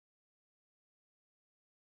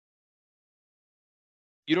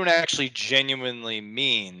 You don't actually genuinely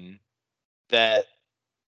mean that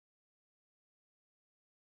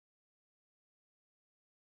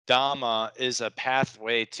Dhamma is a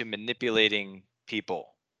pathway to manipulating people.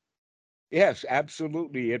 Yes,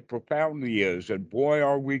 absolutely. It profoundly is. And boy,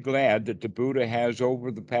 are we glad that the Buddha has, over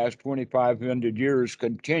the past 2,500 years,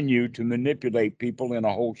 continued to manipulate people in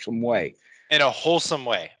a wholesome way. In a wholesome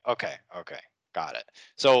way. Okay, okay, got it.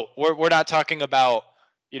 So we're not talking about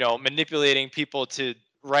manipulating people to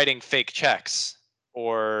writing fake checks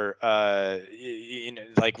or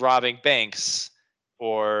like robbing banks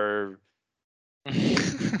or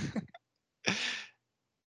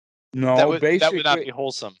No, that would not basically, be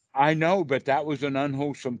wholesome. I know, but that was an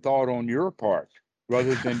unwholesome thought on your part.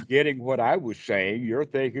 Rather than getting what I was saying, you're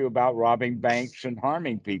thinking about robbing banks and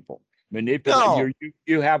harming people. Manipulate. No,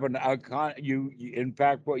 You have in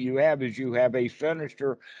fact, what you have is you have a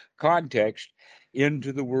sinister context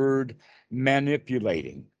into the word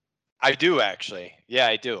manipulating. I do actually. Yeah,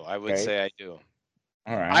 I do. I would Okay. say I do.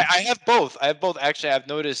 All I, right. I have both. I have both. Actually, I've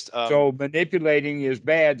noticed. So manipulating is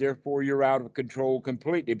bad, therefore you're out of control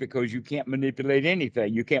completely because you can't manipulate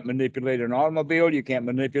anything. You can't manipulate an automobile, you can't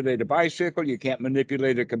manipulate a bicycle, you can't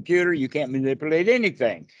manipulate a computer, you can't manipulate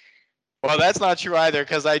anything. Well, that's not true either,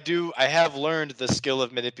 because I have learned the skill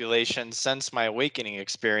of manipulation since my awakening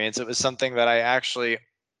experience. It was something that I actually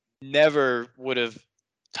never would have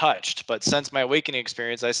touched, but since my awakening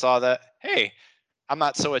experience, I saw that, hey, I'm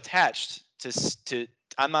not so attached to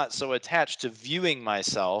I'm not so attached to viewing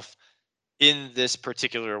myself in this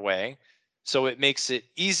particular way. So it makes it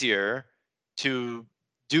easier to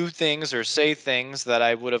do things or say things that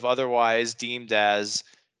I would have otherwise deemed as,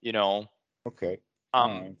 you know, Okay. All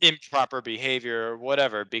right. improper behavior or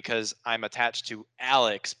whatever, because I'm attached to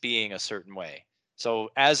Alex being a certain way. So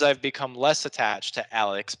as I've become less attached to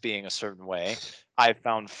Alex being a certain way, I've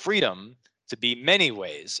found freedom to be many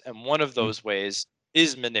ways, and one of Mm. those ways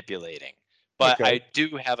is manipulating. But Okay. I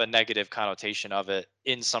do have a negative connotation of it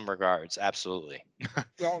in some regards, absolutely.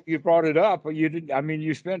 Well, you brought it up, but you didn't. I mean,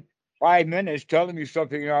 you spent 5 minutes telling me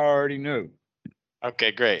something I already knew.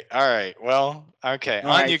 Okay, great. All right. Well, okay,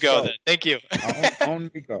 All on right. you go then. So Thank you.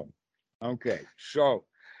 on we go. Okay. So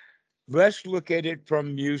let's look at it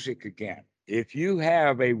from music again. If you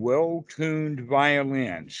have a well tuned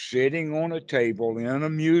violin sitting on a table in a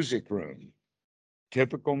music room,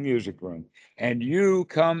 typical music room, and you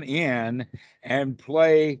come in and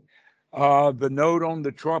play the note on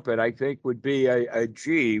the trumpet, I think would be a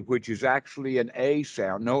G, which is actually an A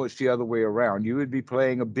sound. No, it's the other way around. You would be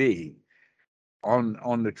playing a B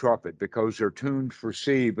on the trumpet because they're tuned for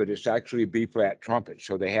C, but it's actually a B flat trumpet,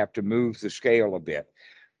 so they have to move the scale a bit.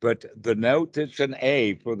 But the note that's an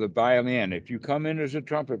A for the violin, if you come in as a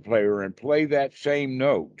trumpet player and play that same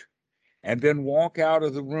note, and then walk out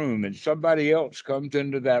of the room and somebody else comes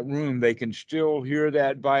into that room, they can still hear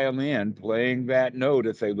that violin playing that note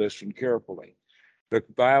if they listen carefully. The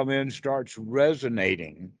violin starts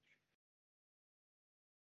resonating.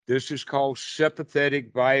 This is called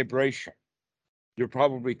sympathetic vibration. You're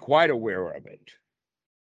probably quite aware of it.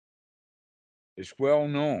 It's well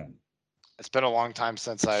known. It's been a long time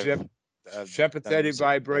since I've Symp- done Sympathetic music, but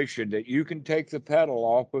vibration that you can take the pedal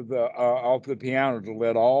off the piano to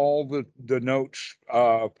let all the notes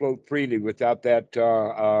float freely without that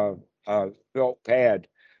felt pad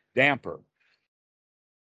damper,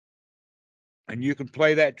 and you can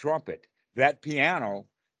play that trumpet. That piano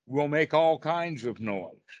will make all kinds of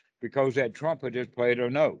noise because that trumpet has played a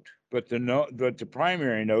note. But the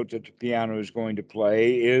primary note that the piano is going to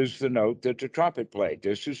play is the note that the trumpet played.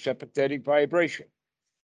 This is sympathetic vibration.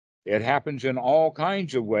 It happens in all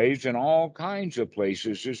kinds of ways, in all kinds of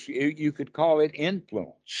places. You could call it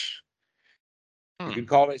influence. You hmm, could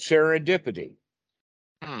call it serendipity,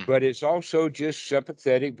 hmm. but it's also just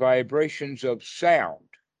sympathetic vibrations of sound.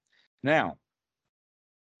 Now,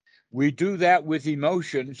 we do that with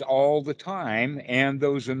emotions all the time, and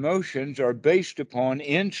those emotions are based upon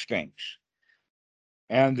instincts.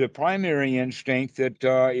 And the primary instinct that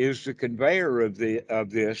is the conveyor of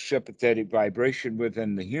this sympathetic vibration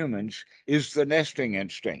within the humans is the nesting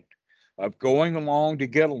instinct. of going along to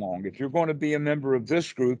get along. If you're going to be a member of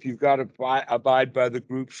this group, you've got to abide by the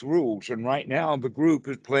group's rules. And right now, the group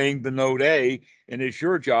is playing the note A, and it's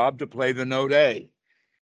your job to play the note A.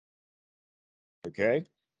 Okay?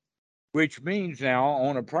 Which means now,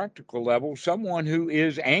 on a practical level, someone who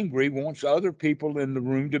is angry wants other people in the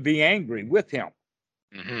room to be angry with him.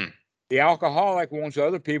 Mm-hmm. The alcoholic wants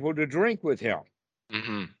other people to drink with him.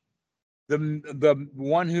 Mm-hmm. The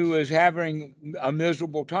one who is having a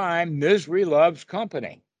miserable time, misery loves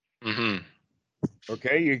company. Mm-hmm.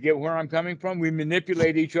 Okay, you get where I'm coming from? We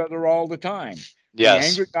manipulate each other all the time. The Yes.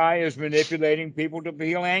 angry guy is manipulating people to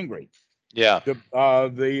feel angry. Yeah.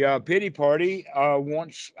 The pity party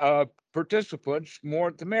wants participants,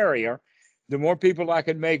 more the merrier. The more people I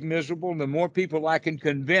can make miserable, the more people I can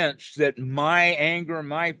convince that my anger,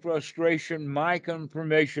 my frustration, my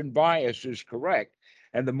confirmation bias is correct.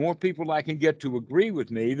 And the more people I can get to agree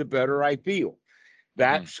with me, the better I feel.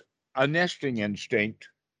 That's a nesting instinct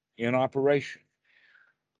in operation.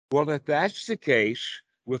 Well, if that's the case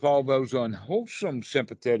with all those unwholesome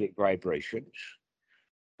sympathetic vibrations,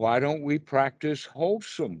 why don't we practice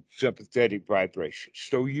wholesome sympathetic vibrations?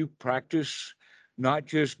 So you practice not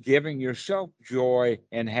just giving yourself joy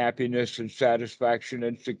and happiness and satisfaction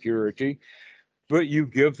and security, but you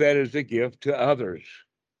give that as a gift to others.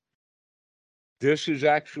 This is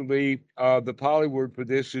actually the Pali word for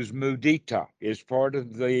this is mudita. It's part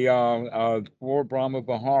of the four Brahma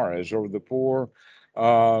Viharas, or the four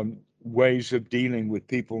ways of dealing with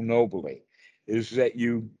people nobly. Is that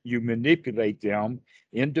you manipulate them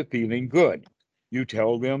into feeling good. You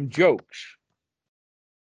tell them jokes.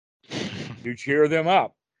 You cheer them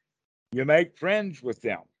up. You make friends with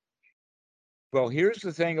them. Well, here's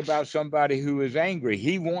the thing about somebody who is angry.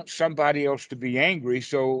 He wants somebody else to be angry.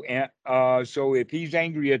 So if he's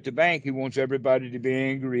angry at the bank, he wants everybody to be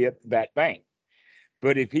angry at that bank.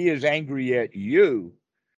 But if he is angry at you,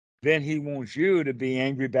 then he wants you to be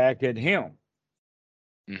angry back at him.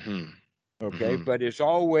 Mm-hmm. Okay. Mm-hmm. But it's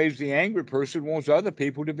always the angry person wants other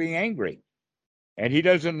people to be angry. And he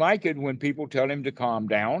doesn't like it when people tell him to calm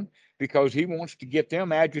down, because he wants to get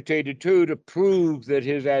them agitated too, to prove that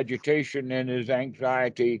his agitation and his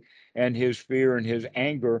anxiety and his fear and his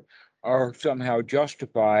anger are somehow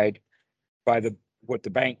justified by the what the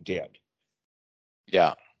bank did.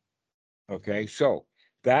 Yeah. Okay, so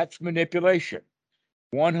that's manipulation.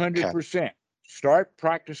 Okay. 100%. Start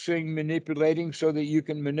practicing manipulating so that you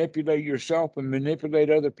can manipulate yourself and manipulate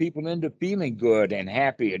other people into feeling good and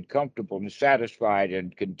happy and comfortable and satisfied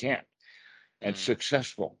and content and Mm,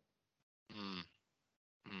 successful, mm,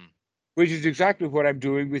 mm, which is exactly what I'm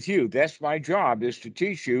doing with you. That's my job, is to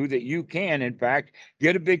teach you that you can, in fact,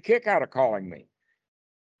 get a big kick out of calling me.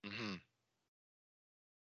 mm-hmm.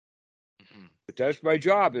 Mm-hmm. But that's my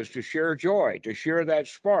job, is to share joy, to share that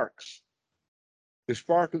spark. The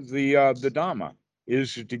spark of the Dhamma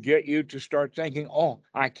is to get you to start thinking, oh,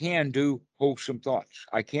 I can do wholesome thoughts.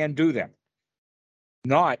 I can do them.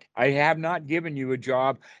 Not, I have not given you a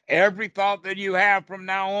job. Every thought that you have from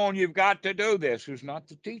now on, you've got to do this, is not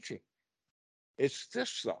the teaching. It's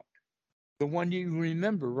this thought, the one you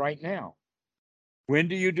remember right now. When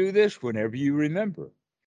do you do this? Whenever you remember.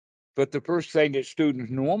 But the first thing that students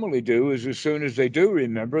normally do is, as soon as they do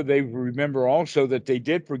remember, they remember also that they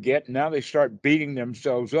did forget. And now they start beating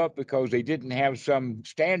themselves up because they didn't have some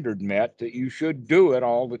standard met that you should do it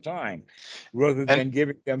all the time, rather And than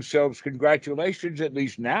giving themselves congratulations. At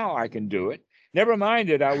least now I can do it. Never mind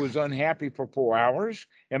that I was unhappy for 4 hours.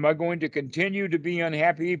 Am I going to continue to be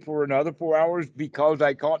unhappy for another 4 hours because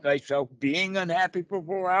I caught myself being unhappy for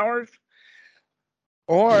 4 hours?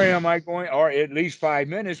 Or am I going, or at least 5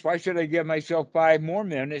 minutes? Why should I give myself 5 more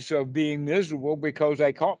minutes of being miserable because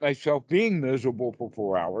I caught myself being miserable for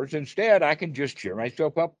 4 hours? Instead, I can just cheer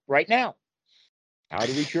myself up right now. How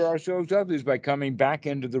do we cheer ourselves up? Is by coming back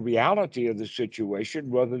into the reality of the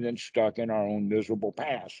situation rather than stuck in our own miserable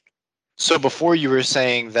past. so before you were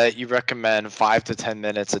saying that you recommend 5 to 10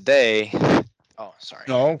 minutes a day. Oh, sorry.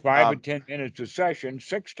 No, 5 or 10 minutes a session,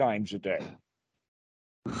 6 times a day.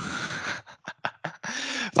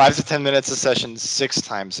 5 to 10 minutes a session, 6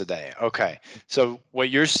 times a day. Okay. So what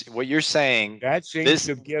you're saying, That seems this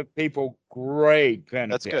to give people great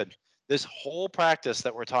that's benefit. good. This whole practice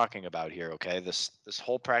that we're talking about here, okay? This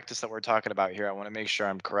whole practice that we're talking about here, I want to make sure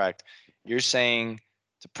I'm correct. You're saying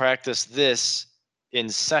to practice this in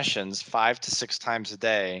sessions 5 to 6 times a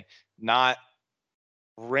day, not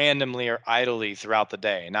randomly or idly throughout the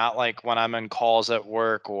day, not like when I'm in calls at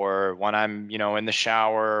work or when I'm, in the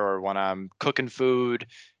shower or when I'm cooking food.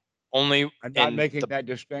 Only I'm not in making the that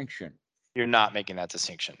distinction. You're not making that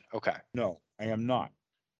distinction. Okay. No, I am not.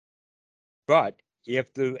 But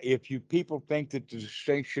if you people think that the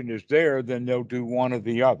distinction is there, then they'll do one or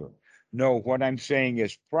the other. No, what I'm saying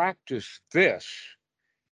is practice this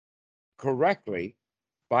correctly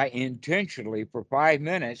by intentionally for 5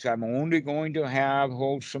 minutes. I'm only going to have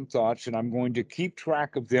wholesome thoughts and I'm going to keep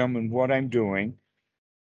track of them and what I'm doing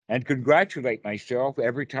and congratulate myself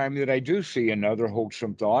every time that I do see another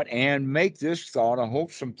wholesome thought and make this thought a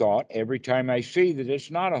wholesome thought every time I see that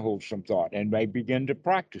it's not a wholesome thought, and I begin to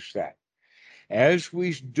practice that. As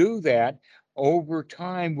we do that, over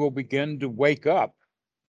time, we'll begin to wake up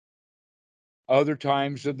other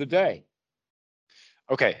times of the day.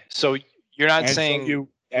 Okay, so you're not And so saying you,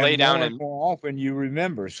 and lay down more and and more often you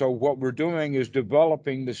remember. So what we're doing is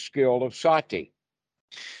developing the skill of sati.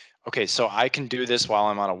 okay, so I can do this while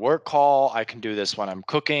I'm on a work call. I can do this when I'm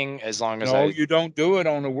cooking, as long as No, I. you don't do it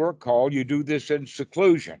on a work call. You do this in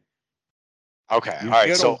seclusion. Okay, You all right.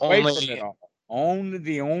 get So away only. from it all. Only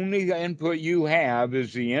the only input you have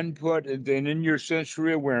is the input, and then in your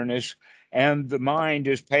sensory awareness, and the mind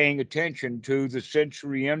is paying attention to the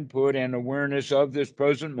sensory input and awareness of this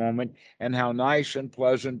present moment and how nice and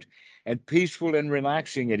pleasant and peaceful and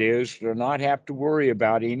relaxing it is to not have to worry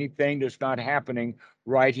about anything that's not happening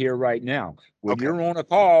right here, right now. When Okay, you're on a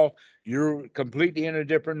call, you're completely in a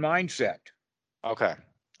different mindset. okay,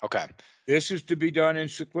 okay, This is to be done in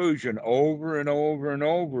seclusion over and over and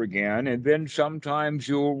over again. And then sometimes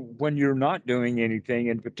when you're not doing anything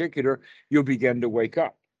in particular, you'll begin to wake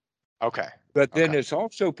up. okay, But then okay, it's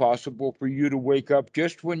also possible for you to wake up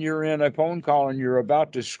just when you're in a phone call and you're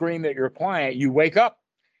about to scream at your client. You wake up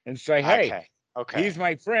and say, "Hey, okay, okay, he's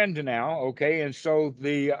my friend now." Okay. And so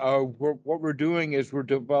what we're doing is we're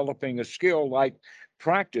developing a skill like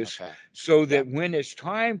practice okay. so Yeah. that when it's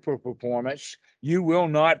time for performance, you will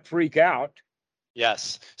not freak out.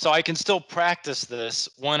 Yes. So I can still practice this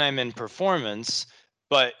when I'm in performance,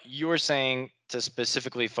 but you're saying to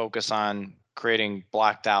specifically focus on creating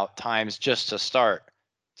blocked out times just to start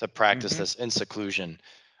to practice Mhm. this in seclusion.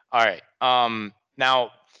 All right.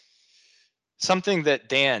 Now something that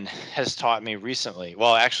Dan has taught me recently.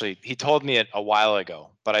 Well, actually, he told me it a while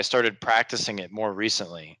ago, but I started practicing it more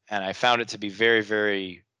recently, and I found it to be very,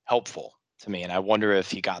 very helpful to me. And I wonder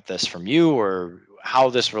if he got this from you, or how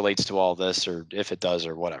this relates to all this, or if it does,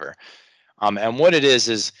 or whatever. And what it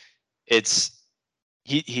is it's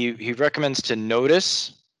he recommends to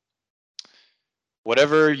notice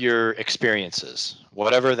whatever your experience is,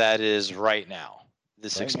 whatever that is right now,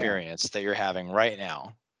 this Right now. experience that you're having right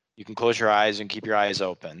now. You can close your eyes and keep your eyes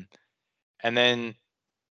open, and then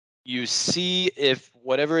you see if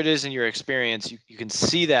whatever it is in your experience, you can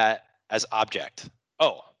see that as object.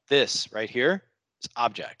 Oh, this right here is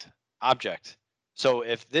object. Object. So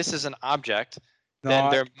if this is an object, then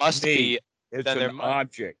there Not must be, me. It's then there an mu-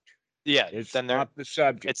 object. yeah, It's then there, not the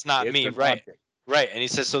subject. it's not It's me, an right? object. Right. And he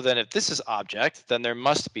says, so then if this is object, then there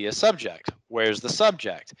must be a subject. Where's the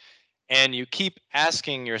subject? And you keep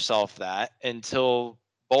asking yourself that until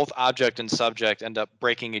both object and subject end up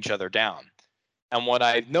breaking each other down. And what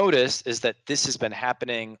I've noticed is that this has been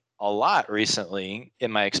happening a lot recently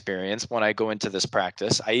in my experience when I go into this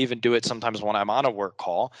practice. I even do it sometimes when I'm on a work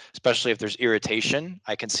call, especially if there's irritation.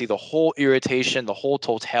 I can see the whole irritation, the whole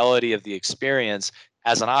totality of the experience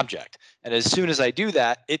as an object. And as soon as I do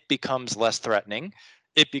that, it becomes less threatening.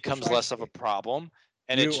 It becomes less of a Precisely. problem.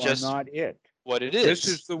 And it's You are just not it. what it This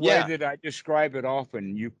is. is the way Yeah. that I describe it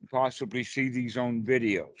often. You can possibly see these on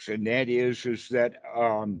videos, and that is that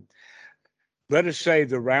let us say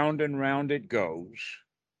the round and round it goes,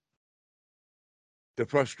 the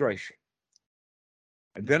frustration.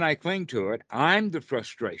 And then I cling to it. I'm the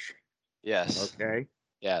frustration. Yes. Okay.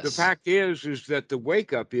 The Yes. fact is that the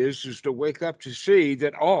wake up is to wake up to see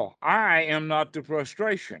that, oh, I am not the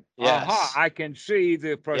frustration. Aha, Yes. I can see the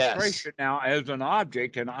Yes. frustration now as an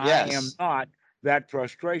object, and I am Yes. not that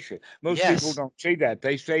frustration. Most people Yes. don't see that.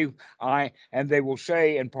 They say and they will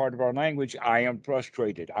say in part of our language, I am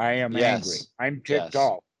frustrated, I am angry, Yes. I'm ticked Yes.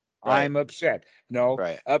 off, Right. I'm upset. No,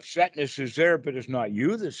 Right. upsetness is there, but it's not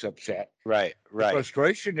you that's upset. Right. The Right.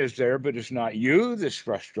 frustration is there, but it's not you that's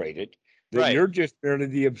frustrated, that Right. you're just merely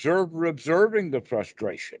the observer observing the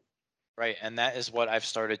frustration. Right. And that is what I've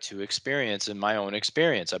started to experience in my own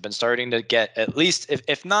experience. I've been starting to get at least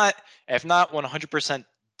if not 100%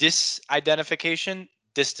 disidentification,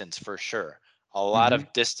 distance for sure. A lot Hmm.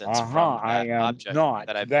 of distance Aha, from I that am object not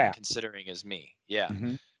that I've been that. considering as me. Yeah.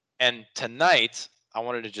 Hmm. And tonight, I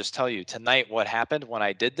wanted to just tell you tonight what happened when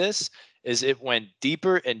I did this is it went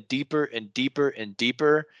deeper and deeper and deeper and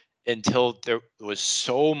deeper until there was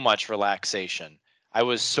so much relaxation. I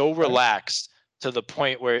was so Right? relaxed to the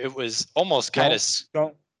point where it was almost kind of Don't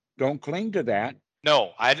don't don't cling to that.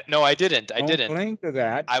 No, I didn't. I Don't didn't. cling to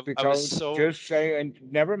that I was because so just say, and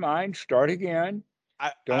never mind, start again.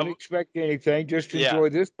 Don't I expect anything. Just yeah, enjoy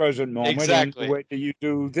this present moment and exactly. wait till you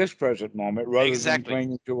do this present moment rather than Exactly.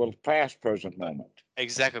 clinging to a past present But moment.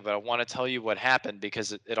 exactly, but I want to tell you what happened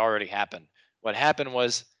because it already happened. What happened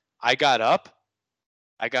was I got up,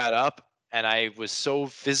 I got up and I was so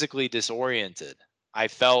physically disoriented. I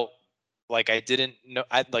felt like I didn't know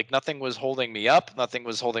like nothing was holding me up, nothing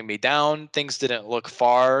was holding me down, things didn't look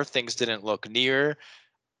far, things didn't look near.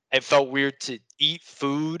 It felt weird to eat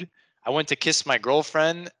food. I went to kiss my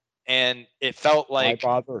girlfriend and it felt Why like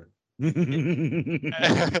bother?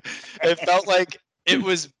 it, it felt like it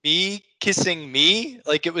was me kissing me.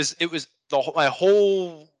 Like it was my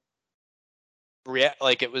whole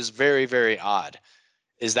like it was very very odd.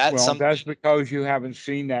 Is that Well, that's something? because you haven't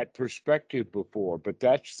seen that perspective before, but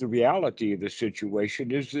that's the reality of the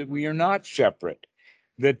situation is that we are not separate.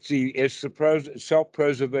 It's the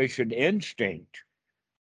self-preservation instinct,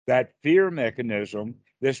 that fear mechanism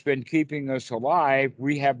that's been keeping us alive.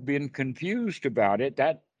 We have been confused about it.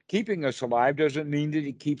 That keeping us alive doesn't mean that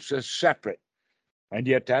it keeps us separate. And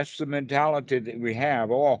yet that's the mentality that we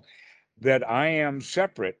have. Oh, that I am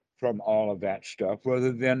separate from all of that stuff,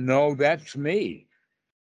 rather than no, that's me.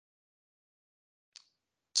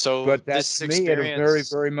 So But that's this me at a very, experience,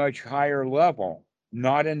 very much higher level,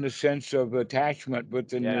 not in the sense of attachment,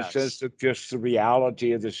 but in the sense yes, of just the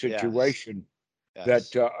reality of the yes, situation yes.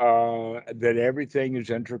 that everything is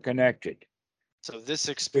interconnected, So this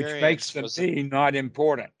which makes experience the was, me not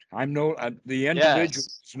important. I'm no the individual yes,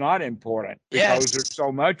 is not important because there's yes,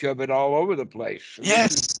 so much of it all over the place. So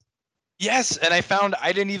this is yes, yes. And I found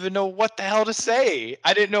I didn't even know what the hell to say.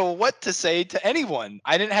 I didn't know what to say to anyone.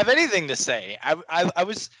 I didn't have anything to say. I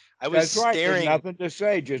was that's right. There's staring. nothing to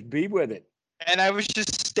say. Just be with it. And I was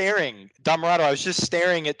just staring, Damarado. I was just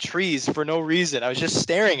staring at trees for no reason. I was just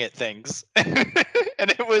staring at things, and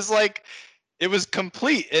it was like it was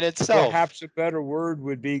complete in itself. Perhaps a better word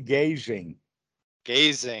would be gazing.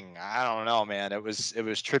 Gazing, I don't know, man. It was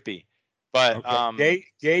trippy, but Okay.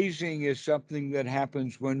 Gazing is something that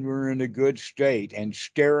happens when we're in a good state, and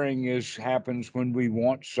staring is happens when we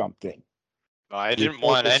want something. I We didn't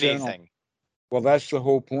want focus in on. anything. Well, that's the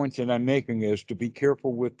whole point that I'm making is to be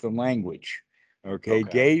careful with the language. Okay.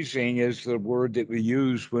 Okay, Gazing is the word that we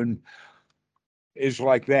use when is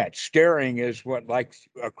like that. Staring is what, like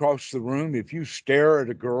across the room, if you stare at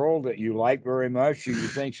a girl that you like very much and you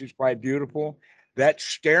think she's quite beautiful, that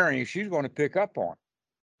staring she's going to pick up on.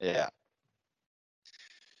 yeah.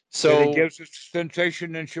 That it So gives us a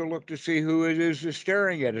sensation and she'll look to see who it is that's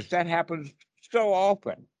staring at us. That happens so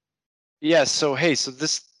often. yes, so hey, so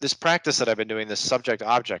this practice that I've been doing, this subject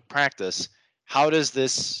object practice, how does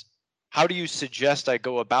this how do you suggest I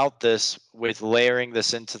go about this with layering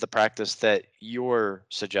this into the practice that you're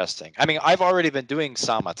suggesting? I mean, I've already been doing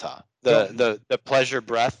samatha, the Don't the pleasure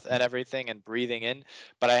breath and everything and breathing in,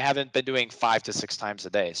 but I haven't been doing 5 to 6 times a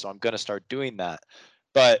day. So I'm going to start doing that.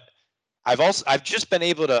 But I've just been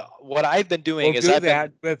able to what I've been doing Well, is do I've been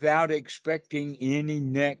that without expecting any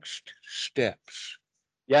next steps,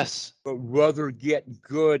 yes, but rather get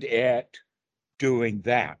good at doing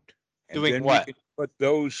that. And doing then we what? can put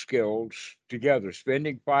those skills together,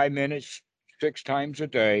 spending 5 minutes 6 times a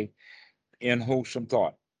day in wholesome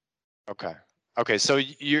thought. Okay. Okay, so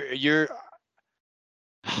you're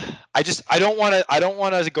I don't want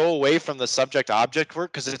to go away from the subject object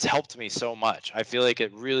work because it's helped me so much. I feel like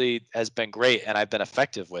it really has been great and I've been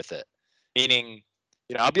effective with it. Meaning,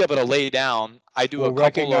 I'll be able to lay down. I do a Well, couple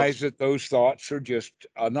of recognize that those thoughts are just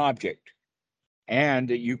an object and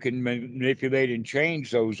that you can manipulate and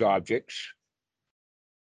change those objects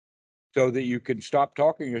so that you can stop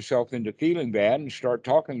talking yourself into feeling bad and start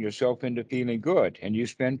talking yourself into feeling good. And you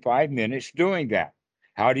spend 5 minutes doing that.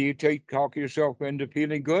 How do you talk yourself into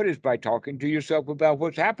feeling good? Is by talking to yourself about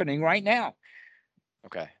what's happening right now.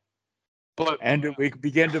 okay. But And we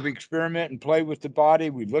begin to experiment and play with the body.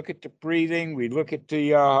 We look at the breathing. We look at the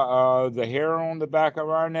hair on the back of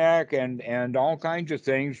our neck, and all kinds of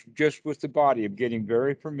things just with the body. Of getting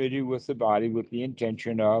very familiar with the body with the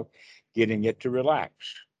intention of getting it to relax.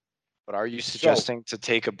 but are you So suggesting to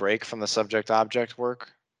take a break from the subject object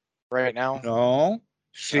work right now? no, No.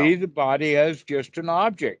 see the body as just an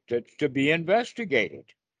object that's to be investigated.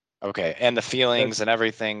 Okay. And the That feelings and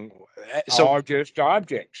everything. So are just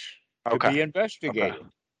objects to okay. be Okay. investigated.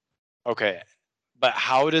 Okay. But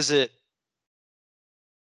how does it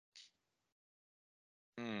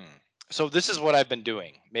hmm. So this is what I've been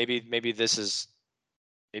doing. Maybe this is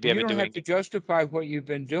maybe Well, I've you been don't have doing to justify what you've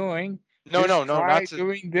been doing. no, no, Just no, not try to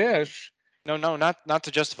doing this. no, no, not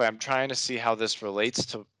to justify. I'm trying to see how this relates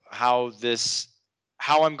to how this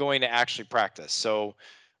how I'm going to actually practice. So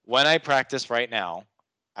when I practice right now,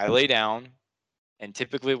 I lay down, and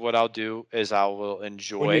typically what I'll do is I will Well, you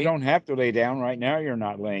enjoy. don't have to lay down right now. You're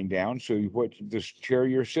not laying down. So what this chair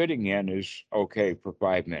you're sitting in is okay for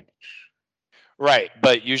 5 minutes. Right,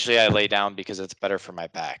 but usually I lay down because it's better for my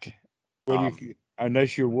back. Well,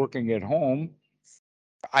 unless you're working at home.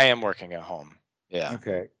 I am working at home. Yeah.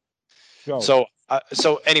 Okay. So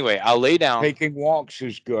So anyway, I'll lay down. taking walks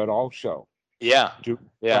is good also. Yeah.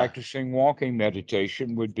 Yeah. Practicing walking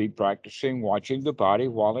meditation would be practicing watching the body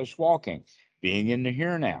while it's walking, being in the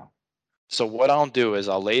here now. So what I'll do is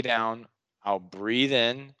I'll lay down, I'll breathe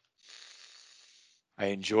in, I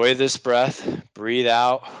enjoy this breath, breathe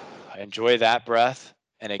out, I enjoy that breath,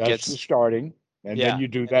 and it That's the gets, starting. And then yeah, you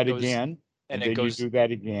do and it that goes, again. and And it then you goes, do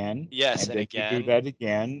that again. yes, And and then you do again, that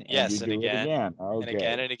again. And you yes, and do it again, again. and again, Okay.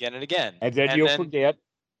 and again, and again. And then And you'll then, forget.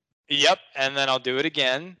 yep, and then I'll do it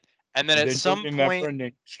again. And then And at then you'll some remember point, and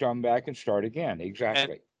then come back and start again. and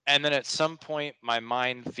Exactly. and then at some point my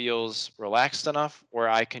mind feels relaxed enough where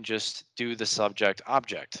I can just do the subject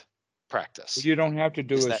object practice. You don't have to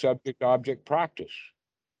do Is a that subject object practice.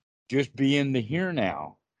 Just be in the here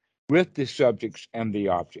now with the subjects and the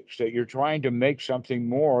objects, that you're trying to make something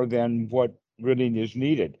more than what really is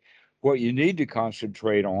needed. What you need to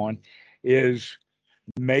concentrate on is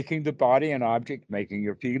making the body an object, making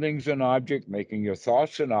your feelings an object, making your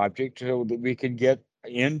thoughts an object, so that we can get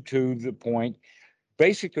into the point.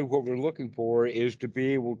 Basically, what we're looking for is to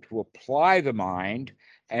be able to apply the mind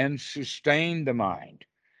and sustain the mind.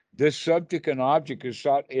 This subject and object is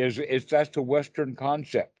that's a Western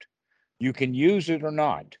concept. You can use it or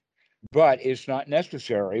not, but it's not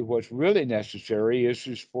necessary. What's really necessary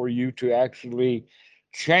is for you to actually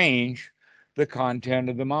change the content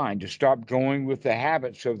of the mind, to stop going with the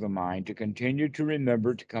habits of the mind, to continue to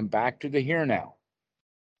remember to come back to the here now,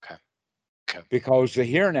 okay? Okay. because the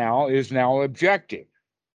here now is now objective.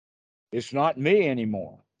 It's not me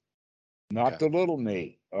anymore, not Okay. the little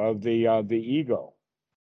me of the ego,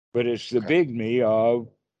 but it's the Okay. big me of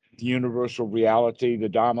the universal reality, the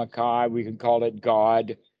Dhammakai. We can call it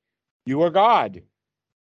God. You are God.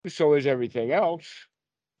 So is everything else.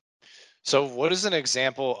 So what is an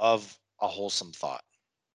example of a wholesome thought?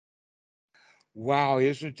 Wow,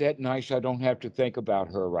 isn't that nice? I don't have to think about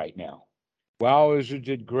her right now. Wow, isn't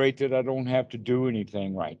it great that I don't have to do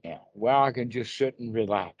anything right now? Wow, I can just sit and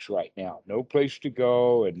relax right now. No place to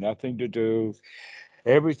go and nothing to do.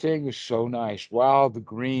 Everything is so nice. Wow, the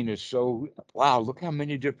green is so, wow, look how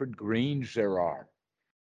many different greens there are.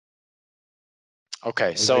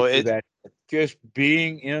 Okay, As I so do it that, just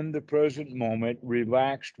being in the present moment,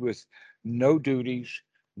 relaxed with no duties,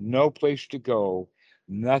 no place to go,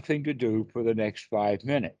 nothing to do for the next 5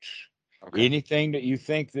 minutes. okay. Anything that you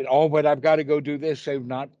think that, oh, but I've got to go do this, say,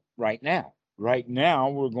 not right now. Right now,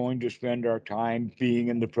 we're going to spend our time being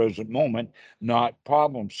in the present moment, not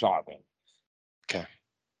problem solving. Okay.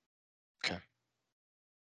 Okay.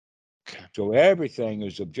 Okay. So everything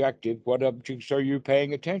is objective. What objects are you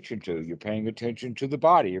paying attention to? You're paying attention to the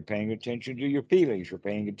body. You're paying attention to your feelings. You're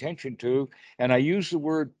paying attention to, and I use the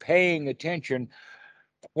word paying attention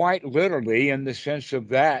quite literally in the sense of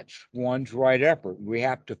that's one's right effort. We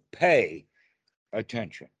have to pay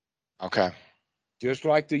attention. Okay. Just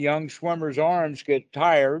like the young swimmer's arms get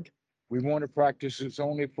tired, we want to practice this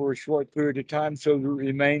only for a short period of time so to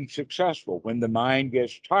remain successful. When the mind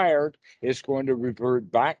gets tired, it's going to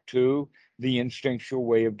revert back to the instinctual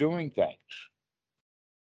way of doing things.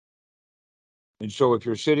 And so if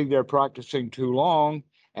you're sitting there practicing too long,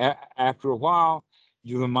 after a while,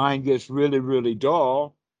 the mind gets really, really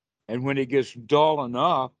dull. And when it gets dull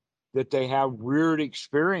enough that they have weird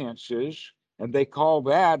experiences, and they call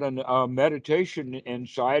that a meditation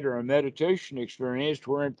insight or a meditation experience,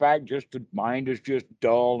 where in fact just the mind is just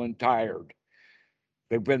dull and tired.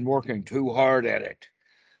 They've been working too hard at it.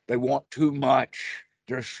 They want too much.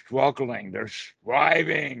 They're struggling. They're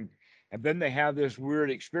striving. And then they have this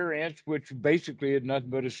weird experience, which basically is nothing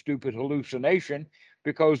but a stupid hallucination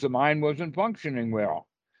because the mind wasn't functioning well,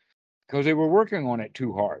 because they were working on it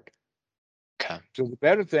too hard. Okay. So the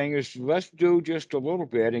better thing is let's do just a little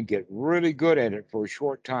bit and get really good at it for a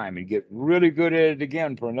short time and get really good at it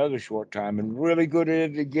again for another short time and really good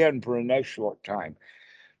at it again for the next short time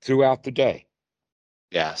throughout the day.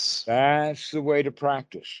 Yes. That's the way to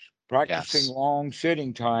practice. Practicing Yes. long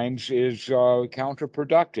sitting times is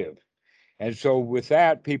counterproductive. And so with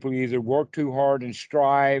that, people either work too hard and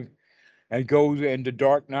strive and go into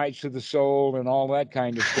dark nights of the soul and all that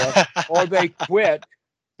kind of stuff, or they quit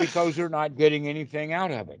because they're not getting anything out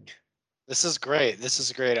of it. This is great. This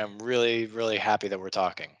is great. I'm really, really happy that we're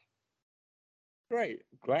talking. Great,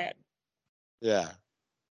 glad. Yeah.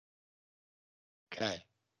 Okay.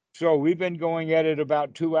 So we've been going at it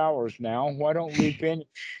about 2 hours now. Why don't we finish?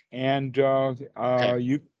 And Okay.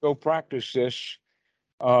 you go practice this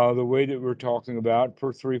the way that we're talking about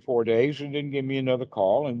for 3, 4 days, and then give me another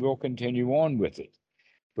call, and we'll continue on with it.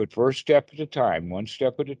 But first step at a time, one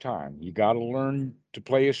step at a time. You got to learn to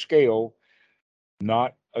play a scale,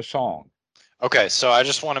 not a song. Okay. So I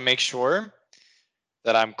just want to make sure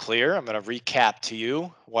that I'm clear. I'm going to recap to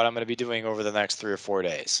you what I'm going to be doing over the next 3 or 4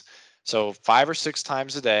 days. So 5 or 6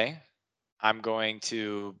 times a day, I'm going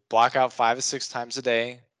to block out 5 or 6 times a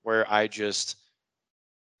day where I just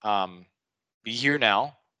um, be here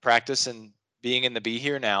now, practice and being in the be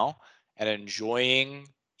here now and enjoying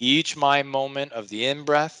each mind moment of the in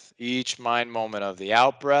breath, each mind moment of the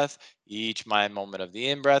out breath, each mind moment of the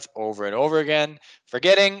in breath over and over again,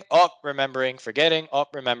 forgetting, up, remembering, forgetting,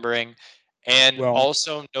 up, remembering, and Well,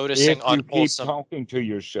 also noticing if you keep unwholesome. talking to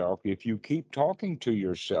yourself, if you keep talking to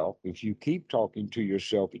yourself, if you keep talking to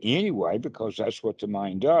yourself anyway, because that's what the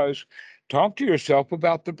mind does, talk to yourself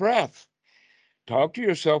about the breath. Talk to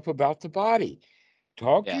yourself about the body.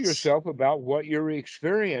 Talk to Yes. yourself about what you're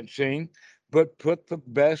experiencing, but put the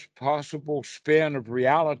best possible spin of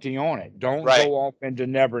reality on it. Don't Right. go off into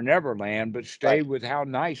never, never land, but stay Right. with how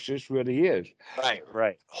nice this really is. Right.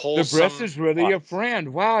 Right. The breath Wholesome is really thought. a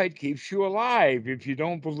friend. Wow, it keeps you alive. If you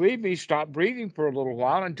don't believe me, stop breathing for a little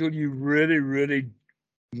while until you really, really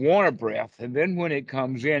want a breath. And then when it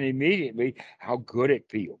comes in immediately, how good it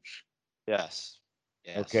feels. Yes.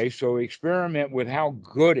 Yes. Okay, so experiment with how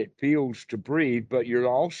good it feels to breathe, but you're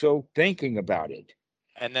also thinking about it.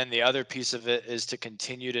 And then the other piece of it is to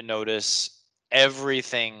continue to notice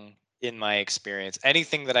everything in my experience,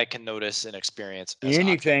 anything that I can notice and experience as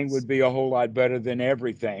Anything objects. would be a whole lot better than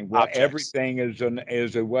everything. Well, Objects. everything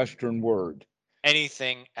is a Western word.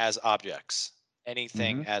 Anything as objects. Hmm.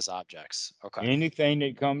 Anything as objects. Okay. Anything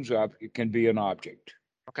that comes up, it can be an object,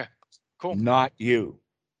 Okay. Cool. not you.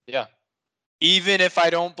 Yeah. Even if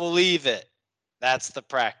I don't believe it, that's the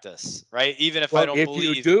practice, right? Even if I Well, don't if you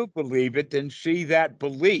believe it do believe it, then see that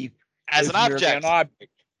belief as an as merely an object.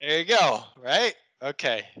 object. There you go. Right?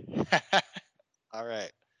 Okay. All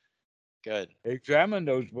right. Good. Examine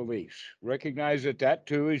those beliefs. Recognize that that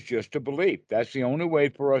too is just a belief. That's the only way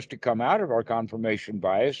for us to come out of our confirmation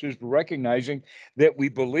bias is recognizing that we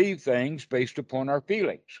believe things based upon our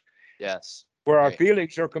feelings, Yes. where our Right.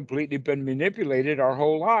 feelings are completely been manipulated our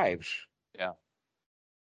whole lives. Yeah.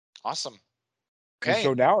 Awesome. And Okay.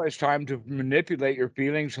 so now it's time to manipulate your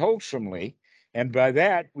feelings wholesomely. And by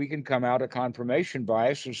that, we can come out of confirmation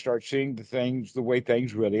bias and start seeing the things the way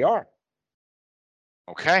things really are.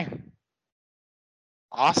 Okay.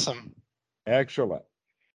 Awesome. Excellent.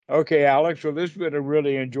 Okay, Alex. Well, this has been a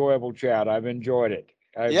really enjoyable chat. I've enjoyed it.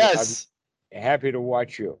 I'm Yes. happy to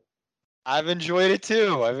watch you. I've enjoyed it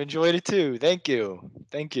too. I've enjoyed it too. Thank you.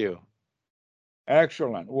 Thank you.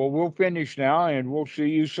 Excellent. Well, we'll finish now and we'll see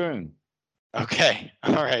you soon. Okay.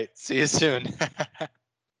 All right. See you soon.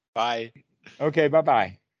 Bye. Okay, bye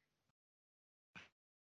bye.